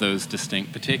all of those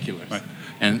distinct particulars. Right.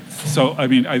 And so, I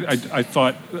mean, I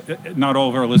thought not all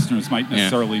of our listeners might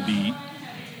necessarily be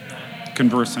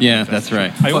conversant. Yeah, with that's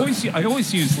that. right. I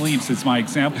always use leaves as my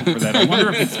example for that. I wonder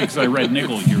if it's because I read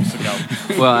Niggle years ago.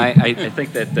 Well, I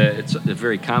think that it's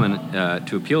very common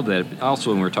to appeal to that.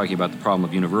 Also, when we're talking about the problem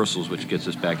of universals, which gets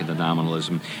us back into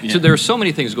nominalism. Yeah. So there are so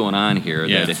many things going on here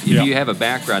that if you have a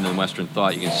background in Western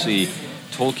thought, you can see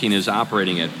Tolkien is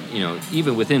operating at,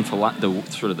 even within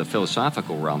the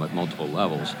philosophical realm at multiple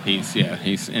levels. He's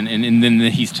and then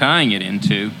he's tying it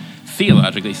into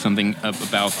theologically something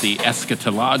about the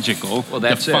eschatological,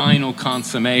 the final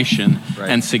consummation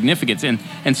and significance.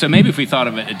 And so maybe if we thought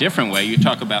of it a different way, you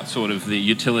talk about sort of the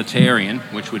utilitarian,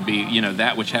 which would be,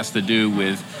 that which has to do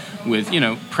with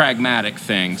pragmatic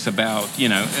things about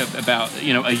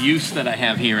a use that I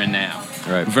have here and now.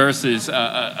 Right. Versus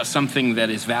something that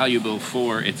is valuable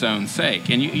for its own sake,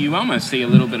 and you almost see a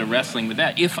little bit of wrestling with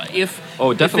that. If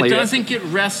it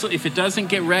doesn't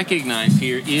get recognized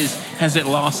here, has it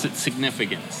lost its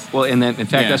significance? Well, in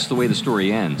fact, that's the way the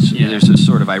story ends. Yeah. There's this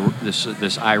sort of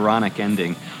this ironic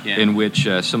ending in which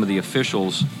some of the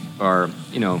officials are,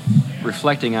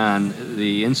 reflecting on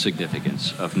the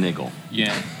insignificance of Niggle.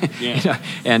 Yeah. Yeah.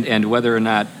 and whether or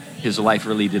not his life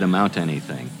really did amount to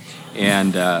anything.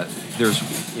 And there's,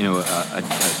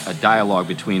 a dialogue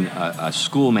between a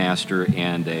schoolmaster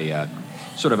and a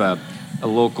sort of a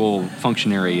local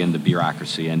functionary in the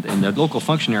bureaucracy. And the local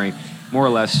functionary more or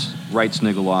less writes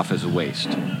Niggle off as a waste.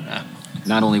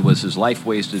 Not only was his life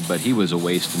wasted, but he was a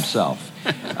waste himself.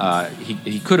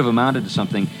 He could have amounted to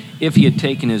something if he had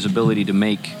taken his ability to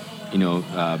make,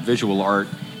 visual art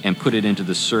and put it into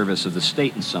the service of the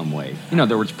state in some way. In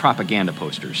other words, propaganda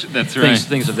posters. That's right.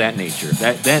 Things of that nature.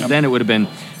 Then it would have been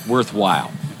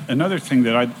worthwhile. Another thing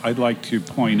that I'd like to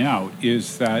point out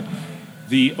is that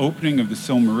the opening of the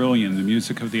Silmarillion, the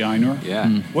music of the Ainur.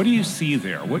 Yeah. What do you see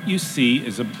there? What you see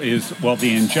is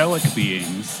the angelic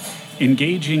beings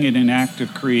engaging in an act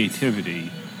of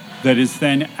creativity that is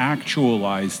then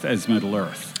actualized as Middle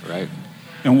Earth. Right.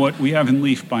 And what we have in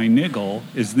Leaf by Niggle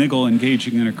is Niggle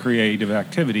engaging in a creative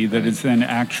activity that is then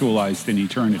actualized in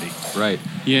eternity. Right.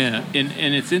 Yeah, and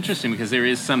it's interesting because there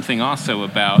is something also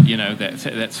about,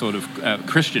 that sort of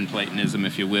Christian Platonism,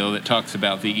 if you will, that talks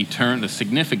about the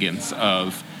significance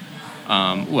of,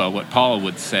 what Paul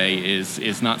would say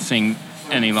is not seeing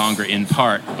any longer in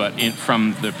part, but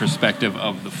from the perspective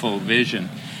of the full vision.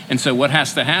 And so what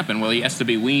has to happen? Well, he has to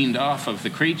be weaned off of the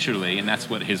creaturely, and that's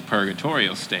what his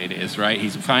purgatorial state is, right?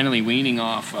 He's finally weaning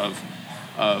off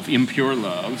of impure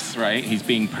loves, right? He's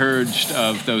being purged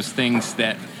of those things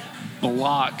that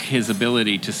block his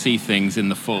ability to see things in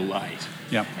the full light.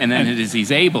 Yeah. And then as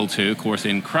he's able to, of course,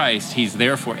 in Christ, he's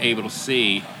therefore able to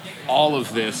see all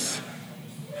of this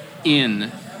in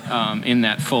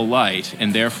that full light,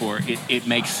 and therefore it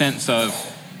makes sense of,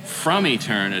 from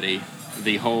eternity,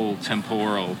 the whole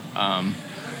temporal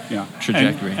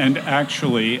trajectory. And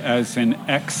actually, as an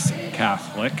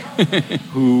ex-Catholic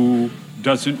who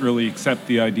doesn't really accept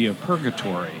the idea of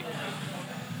purgatory,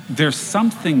 there's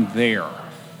something there.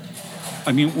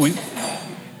 I mean,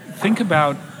 think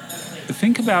about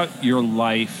your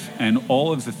life and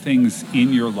all of the things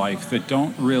in your life that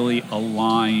don't really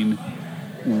align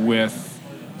with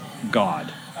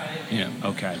God. Yeah.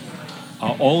 Okay.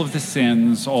 All of the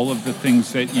sins, all of the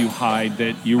things that you hide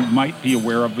that you might be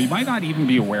aware of, you might not even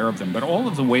be aware of them, but all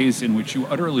of the ways in which you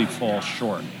utterly fall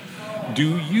short.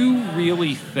 Do you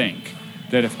really think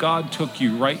that if God took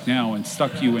you right now and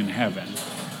stuck you in heaven,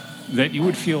 that you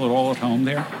would feel at all at home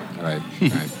there? Right.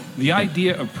 The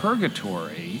idea of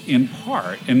purgatory, in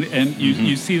part, and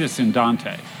you see this in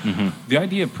Dante, the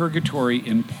idea of purgatory,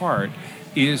 in part,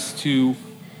 is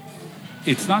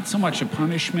it's not so much a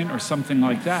punishment or something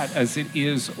like that as it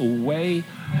is a way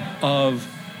of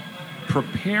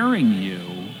preparing you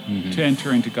to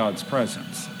enter into God's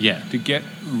presence. Yeah. To get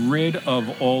rid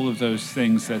of all of those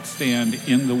things that stand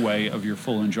in the way of your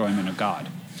full enjoyment of God.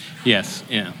 Yes,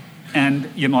 yeah. And,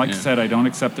 I said, I don't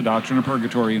accept the doctrine of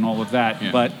purgatory and all of that,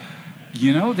 but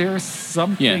there's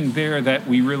something there that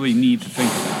we really need to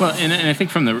think about. Well, and I think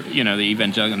from the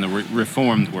evangelical and the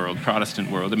Reformed world,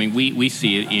 Protestant world, I mean, we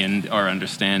see it in our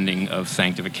understanding of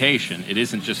sanctification. It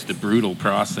isn't just the brutal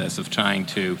process of trying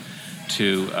to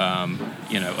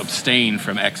abstain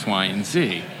from X, Y, and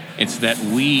Z. It's that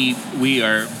we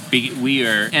are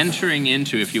entering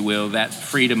into, if you will, that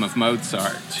freedom of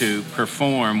Mozart to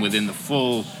perform within the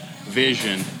full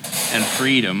vision and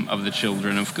freedom of the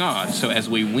children of God. So as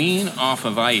we wean off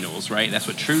of idols, right, that's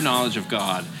what true knowledge of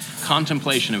God,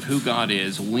 contemplation of who God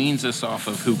is, weans us off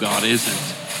of who God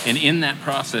isn't. And in that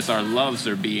process, our loves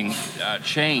are being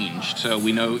changed. So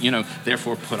we know,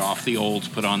 therefore put off the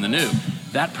old, put on the new.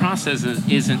 That process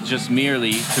isn't just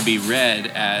merely to be read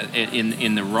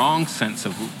in the wrong sense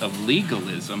of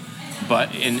legalism,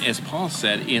 but as Paul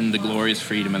said, in the glorious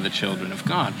freedom of the children of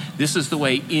God. This is the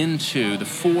way into the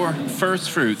four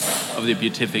first fruits of the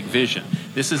beatific vision.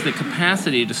 This is the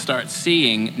capacity to start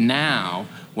seeing now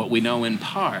what we know in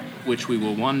part, which we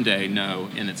will one day know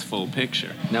in its full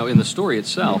picture. Now, in the story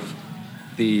itself,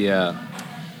 the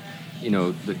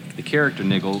character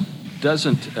Niggle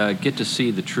doesn't get to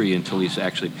see the tree until he's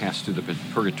actually passed through the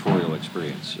purgatorial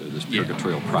experience, or this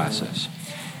purgatorial process.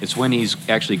 It's when he's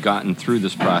actually gotten through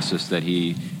this process that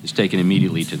he is taken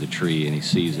immediately to the tree and he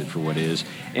sees it for what it is.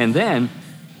 And then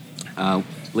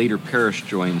later Parrish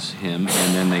joins him,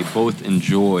 and then they both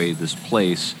enjoy this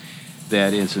place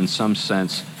that is in some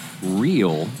sense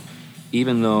real,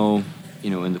 even though,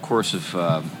 in the course of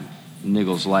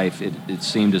Niggle's life, it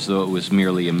seemed as though it was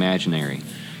merely imaginary.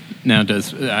 Now,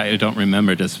 I don't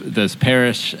remember, does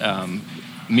Parrish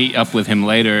meet up with him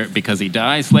later because he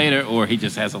dies later, or he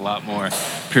just has a lot more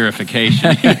purification?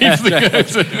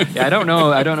 I don't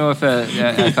know if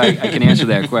I can answer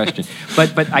that question.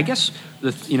 But I guess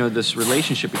this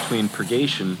relationship between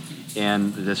purgation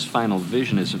and this final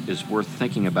vision is worth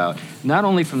thinking about, not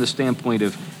only from the standpoint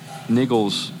of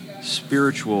Niggle's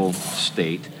spiritual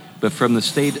state, but from the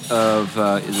state of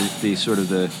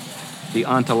the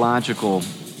ontological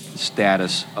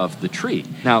status of the tree.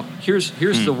 Now, here's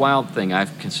the wild thing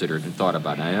I've considered and thought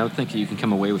about, and I don't think you can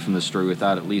come away from this story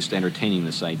without at least entertaining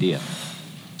this idea.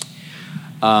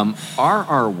 Are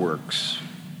our works,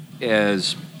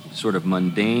 as sort of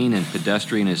mundane and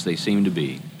pedestrian as they seem to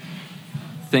be,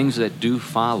 things that do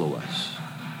follow us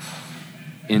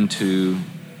into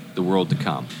the world to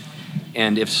come?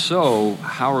 And if so,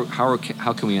 how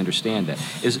can we understand that?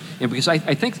 Because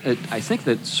I think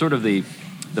that sort of the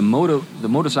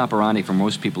modus operandi for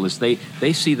most people is they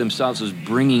see themselves as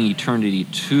bringing eternity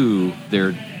to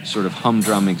their sort of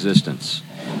humdrum existence,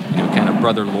 kind of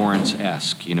Brother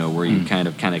Lawrence-esque, where you kind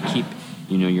of keep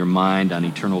your mind on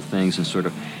eternal things and sort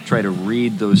of try to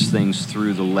read those things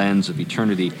through the lens of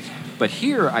eternity. But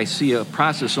here I see a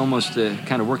process almost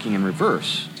kind of working in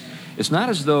reverse. It's not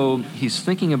as though he's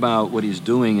thinking about what he's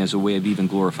doing as a way of even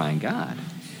glorifying God.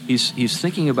 He's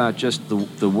thinking about just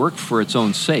the work for its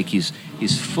own sake. He's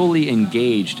fully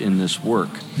engaged in this work,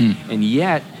 and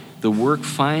yet the work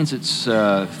finds its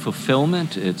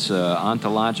fulfillment, its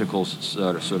ontological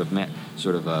sort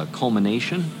of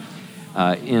culmination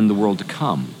in the world to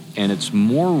come, and it's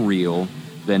more real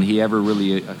than he ever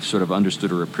really sort of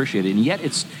understood or appreciated, and yet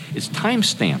it's time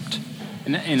stamped.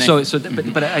 Because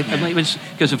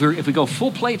if we go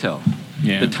full Plato,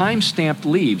 the time-stamped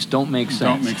leaves don't make sense.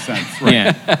 Don't make sense, right?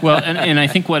 Yeah. Well, and I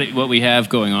think what we have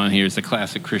going on here is the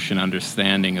classic Christian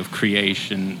understanding of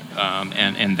creation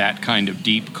and that kind of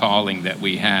deep calling that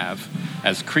we have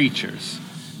as creatures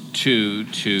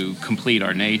to complete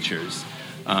our natures,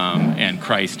 and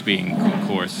Christ being, of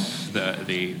course,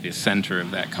 the center of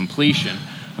that completion.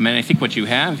 I mean, I think what you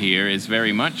have here is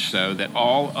very much so that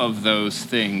all of those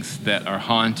things that are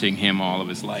haunting him all of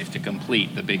his life to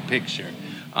complete the big picture,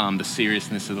 the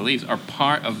seriousness of the leaves, are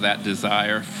part of that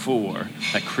desire for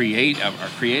our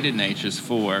created natures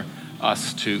for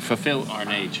us to fulfill our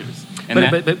natures.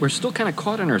 And but we're still kind of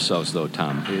caught in ourselves, though,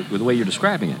 Tom, with the way you're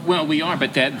describing it. Well, we are,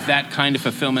 but that kind of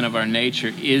fulfillment of our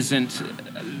nature isn't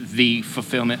the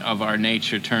fulfillment of our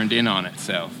nature turned in on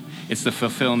itself. It's the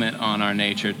fulfillment on our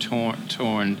nature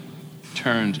turned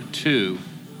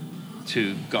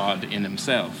to God in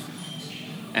himself.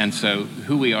 And so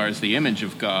who we are as the image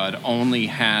of God only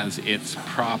has its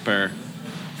proper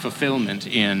fulfillment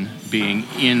in being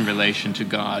in relation to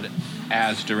God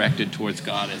as directed towards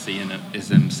God as he is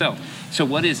himself. So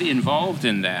what is involved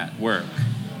in that work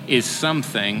is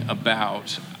something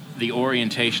about the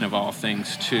orientation of all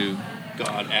things to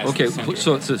God as the center.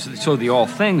 So the all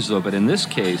things, though, but in this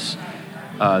case,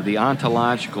 the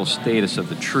ontological status of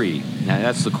the tree. Now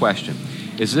that's the question.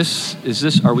 Is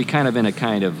this? Are we kind of in a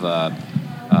kind of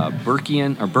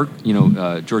Burkean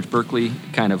or George Berkeley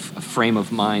kind of frame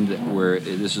of mind where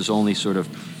this is only sort of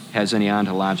has any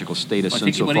ontological status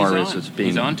insofar as it's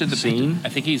being seen? I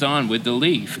think he's on with the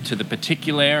leaf to the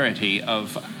particularity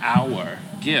of our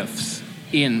gifts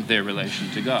in their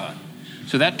relation to God.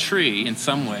 So that tree, in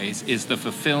some ways, is the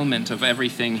fulfillment of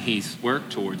everything he's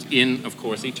worked towards in, of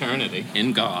course, eternity,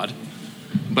 in God,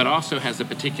 but also has a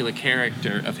particular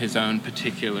character of his own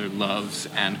particular loves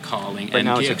and calling and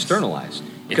now gifts. It's externalized.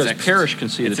 Because Parrish can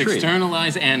see the tree. It's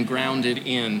externalized and grounded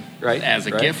in as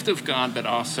a right. gift of God, but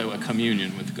also a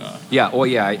communion with God. Yeah,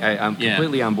 I'm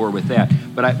completely on board with that.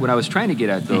 But what I was trying to get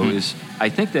at, though, is I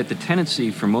think that the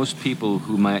tendency for most people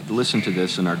who might listen to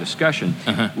this in our discussion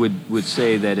would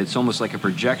say that it's almost like a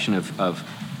projection of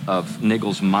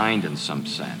Niggle's mind in some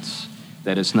sense,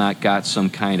 that it's not got some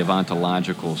kind of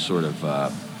ontological sort of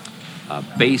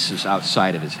basis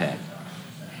outside of his head.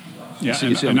 Yeah,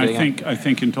 and I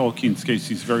think in Tolkien's case,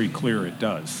 he's very clear it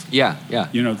does. Yeah.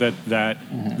 That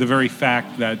the very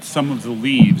fact that some of the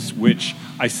leaves, which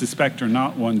I suspect are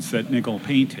not ones that Niggle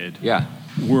painted,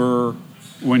 were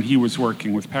when he was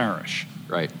working with Parrish.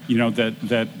 Right.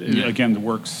 Again, the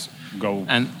works go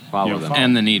and follow them.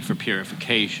 And the need for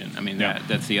purification. I mean,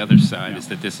 that's the other side, is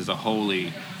that this is a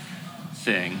holy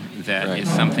thing that is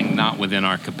something not within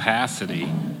our capacity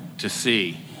to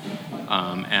see.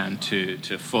 And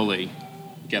to fully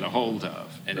get a hold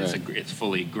of. And it's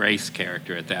fully grace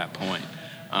character at that point.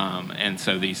 And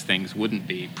so these things wouldn't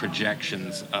be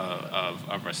projections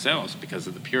of ourselves, because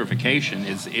of the purification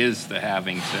is the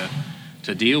having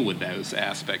to deal with those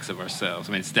aspects of ourselves.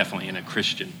 I mean, it's definitely in a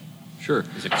Christian. Sure.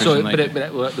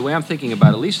 But the way I'm thinking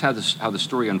about at least how the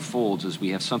story unfolds is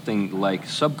we have something like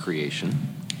subcreation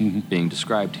being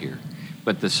described here.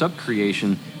 But the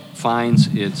subcreation finds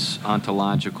its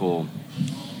ontological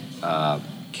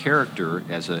character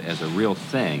as a real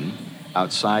thing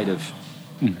outside of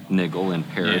Niggle and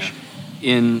Parrish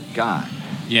in God.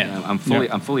 Yeah, I'm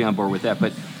fully on board with that.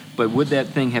 But would that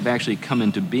thing have actually come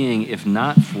into being if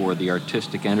not for the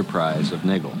artistic enterprise of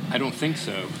Niggle? I don't think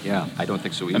so. Yeah, I don't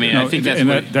think so either. I mean, I think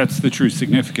that's the true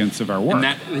significance of our work.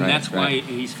 And that's why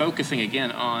he's focusing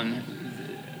again on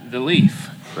the leaf.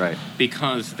 Right.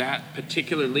 Because that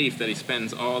particular leaf that he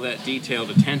spends all that detailed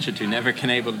attention to, never can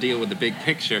able to deal with the big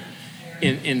picture,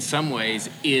 in some ways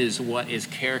is what is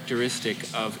characteristic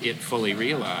of it fully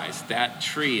realized. That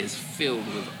tree is filled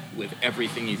with with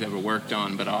everything he's ever worked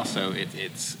on, but also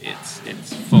it's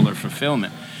fuller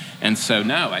fulfillment. And so,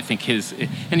 no, I think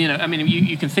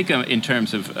you can think of in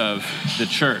terms of the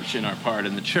church and our part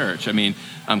in the church. I mean,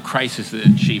 Christ is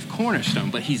the chief cornerstone,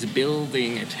 but he's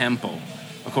building a temple,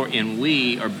 and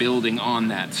we are building on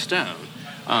that stone.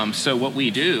 So what we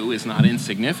do is not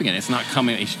insignificant. It's not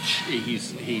coming.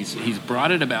 He's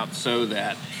brought it about so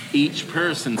that each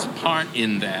person's part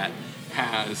in that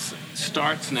has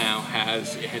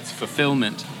its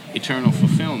fulfillment, eternal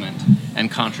fulfillment,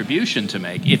 and contribution to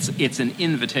make. It's an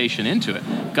invitation into it.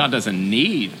 God doesn't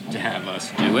need to have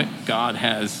us do it. God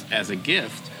has, as a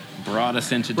gift, brought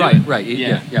us into doing it. Right.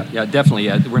 Yeah, definitely.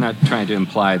 Yeah, we're not trying to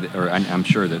imply that, or I'm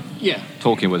sure that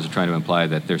Tolkien was trying to imply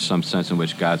that there's some sense in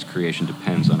which God's creation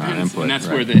depends on our input. And that's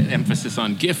where the emphasis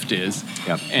on gift is.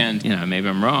 Yep. And maybe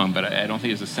I'm wrong, but I don't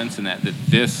think there's a sense in that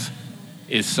this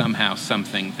is somehow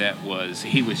something that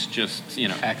he was just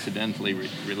accidentally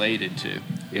related to.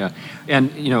 Yeah,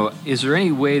 and is there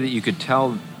any way that you could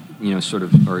tell, sort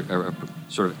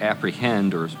of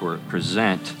apprehend or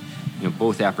present,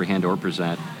 both apprehend or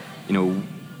present,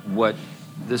 what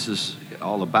this is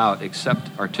all about, except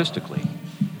artistically?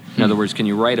 In other words, can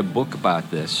you write a book about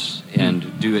this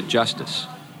and do it justice?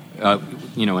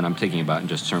 And I'm thinking about in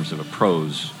just terms of a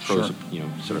prose, sort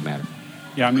of matter.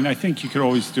 Yeah, I mean, I think you could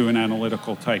always do an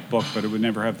analytical type book, but it would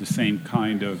never have the same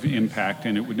kind of impact,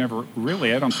 and it would never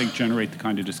really, I don't think, generate the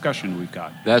kind of discussion we've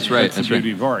got. That's right. That's the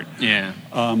beauty of art. Yeah.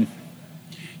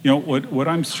 What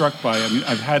I'm struck by, I mean,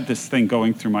 I've had this thing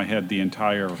going through my head the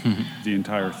entire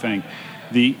thing.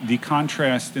 The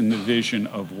contrast in the vision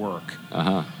of work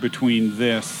between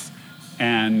this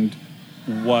and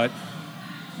what,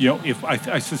 if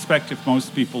I suspect if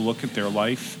most people look at their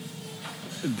life,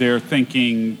 they're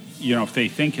thinking, if they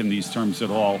think in these terms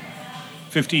at all,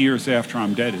 50 years after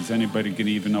I'm dead, is anybody going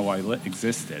to even know I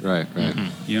existed? Right.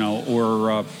 Mm-hmm.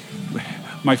 Or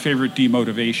my favorite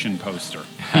demotivation poster,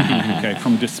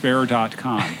 from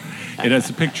despair.com. It has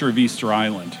a picture of Easter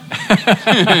Island.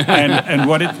 and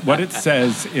what it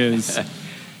says is,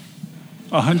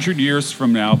 100 years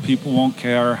from now, people won't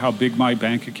care how big my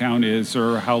bank account is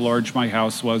or how large my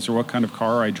house was or what kind of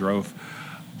car I drove.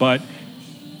 But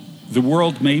the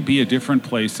world may be a different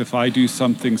place if I do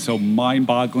something so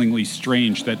mind-bogglingly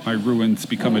strange that my ruins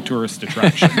become a tourist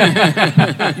attraction.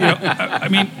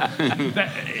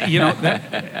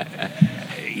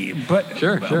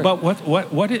 Sure. But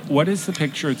what is the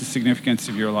picture of the significance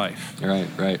of your life?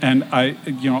 Right. And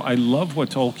I love what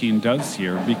Tolkien does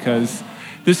here, because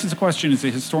this is a question as a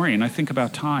historian. I think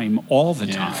about time all the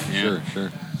time. Sure.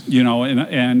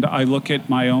 And I look at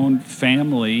my own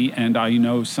family, and I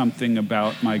know something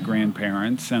about my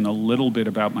grandparents and a little bit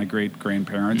about my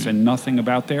great-grandparents and nothing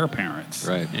about their parents.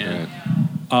 Right.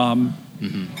 Are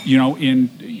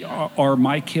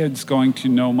my kids going to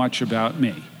know much about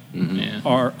me? Mm-hmm. Yeah.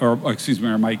 Or excuse me,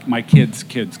 are my kids'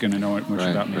 going to know much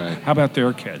about me? Right. How about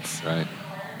their kids? Right.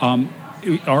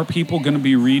 Are people going to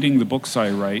be reading the books I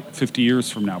write 50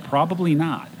 years from now? Probably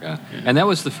not. Yeah. And that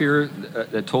was the fear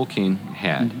that Tolkien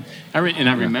had. Mm-hmm. I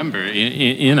remember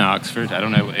in Oxford, I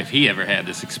don't know if he ever had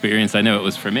this experience, I know it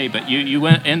was for me, but you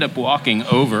end up walking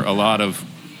over a lot of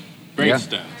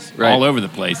gravestones all over the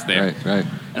place there. Right.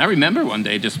 And I remember one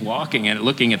day just walking and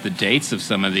looking at the dates of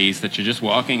some of these that you're just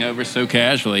walking over so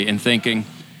casually and thinking,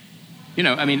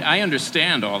 I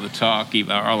understand all the talk,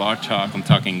 all our talk. I'm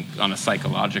talking on a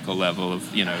psychological level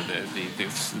of,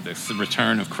 the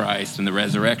return of Christ and the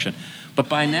resurrection. But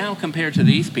by now, compared to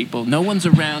these people, no one's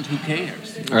around who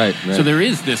cares. Right. So there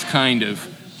is this kind of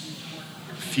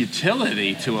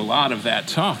futility to a lot of that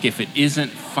talk if it isn't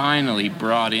finally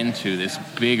brought into this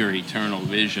bigger eternal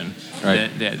vision. Right.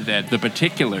 That the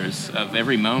particulars of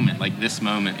every moment, like this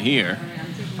moment here,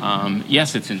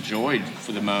 yes, it's enjoyed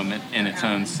for the moment in its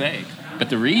own sake. But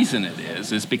the reason it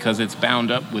is because it's bound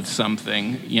up with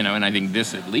something, and I think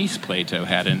this at least Plato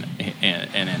had an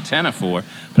antenna for,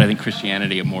 but I think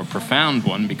Christianity a more profound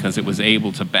one, because it was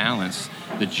able to balance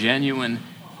the genuine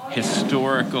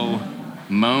historical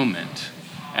moment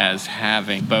as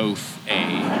having both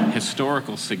a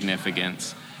historical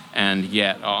significance and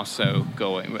yet also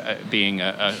being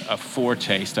a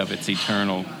foretaste of its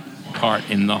eternal part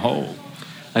in the whole.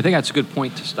 I think that's a good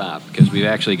point to stop, because we've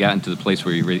actually gotten to the place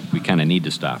where we kind of need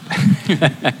to stop.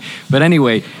 But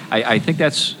anyway, I think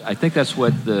that's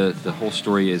what the whole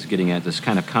story is getting at, this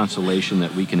kind of consolation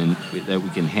that we can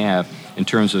have in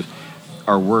terms of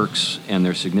our works and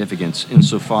their significance,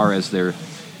 insofar as they're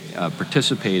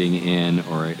participating in,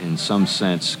 or in some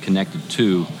sense connected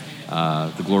to,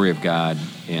 the glory of God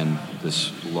and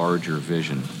this larger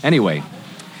vision. Anyway,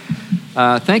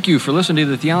 thank you for listening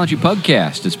to the Theology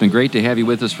Podcast. It's been great to have you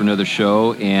with us for another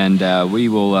show, and we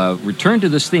will return to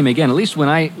this theme again. At least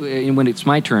when it's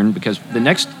my turn, because the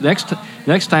next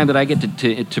time that I get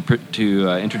to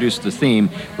introduce the theme,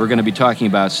 we're going to be talking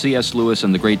about C.S. Lewis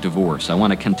and the Great Divorce. I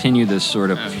want to continue this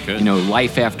sort of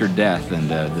life after death and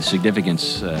the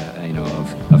significance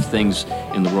of things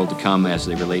in the world to come as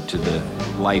they relate to the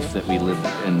life that we live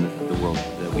in the world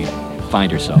that we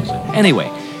find ourselves in. Anyway.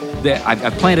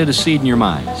 I've planted a seed in your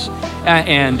minds.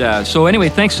 So anyway,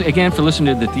 thanks again for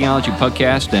listening to the Theology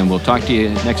Podcast, and we'll talk to you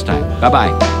next time.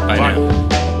 Bye-bye. Bye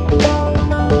now.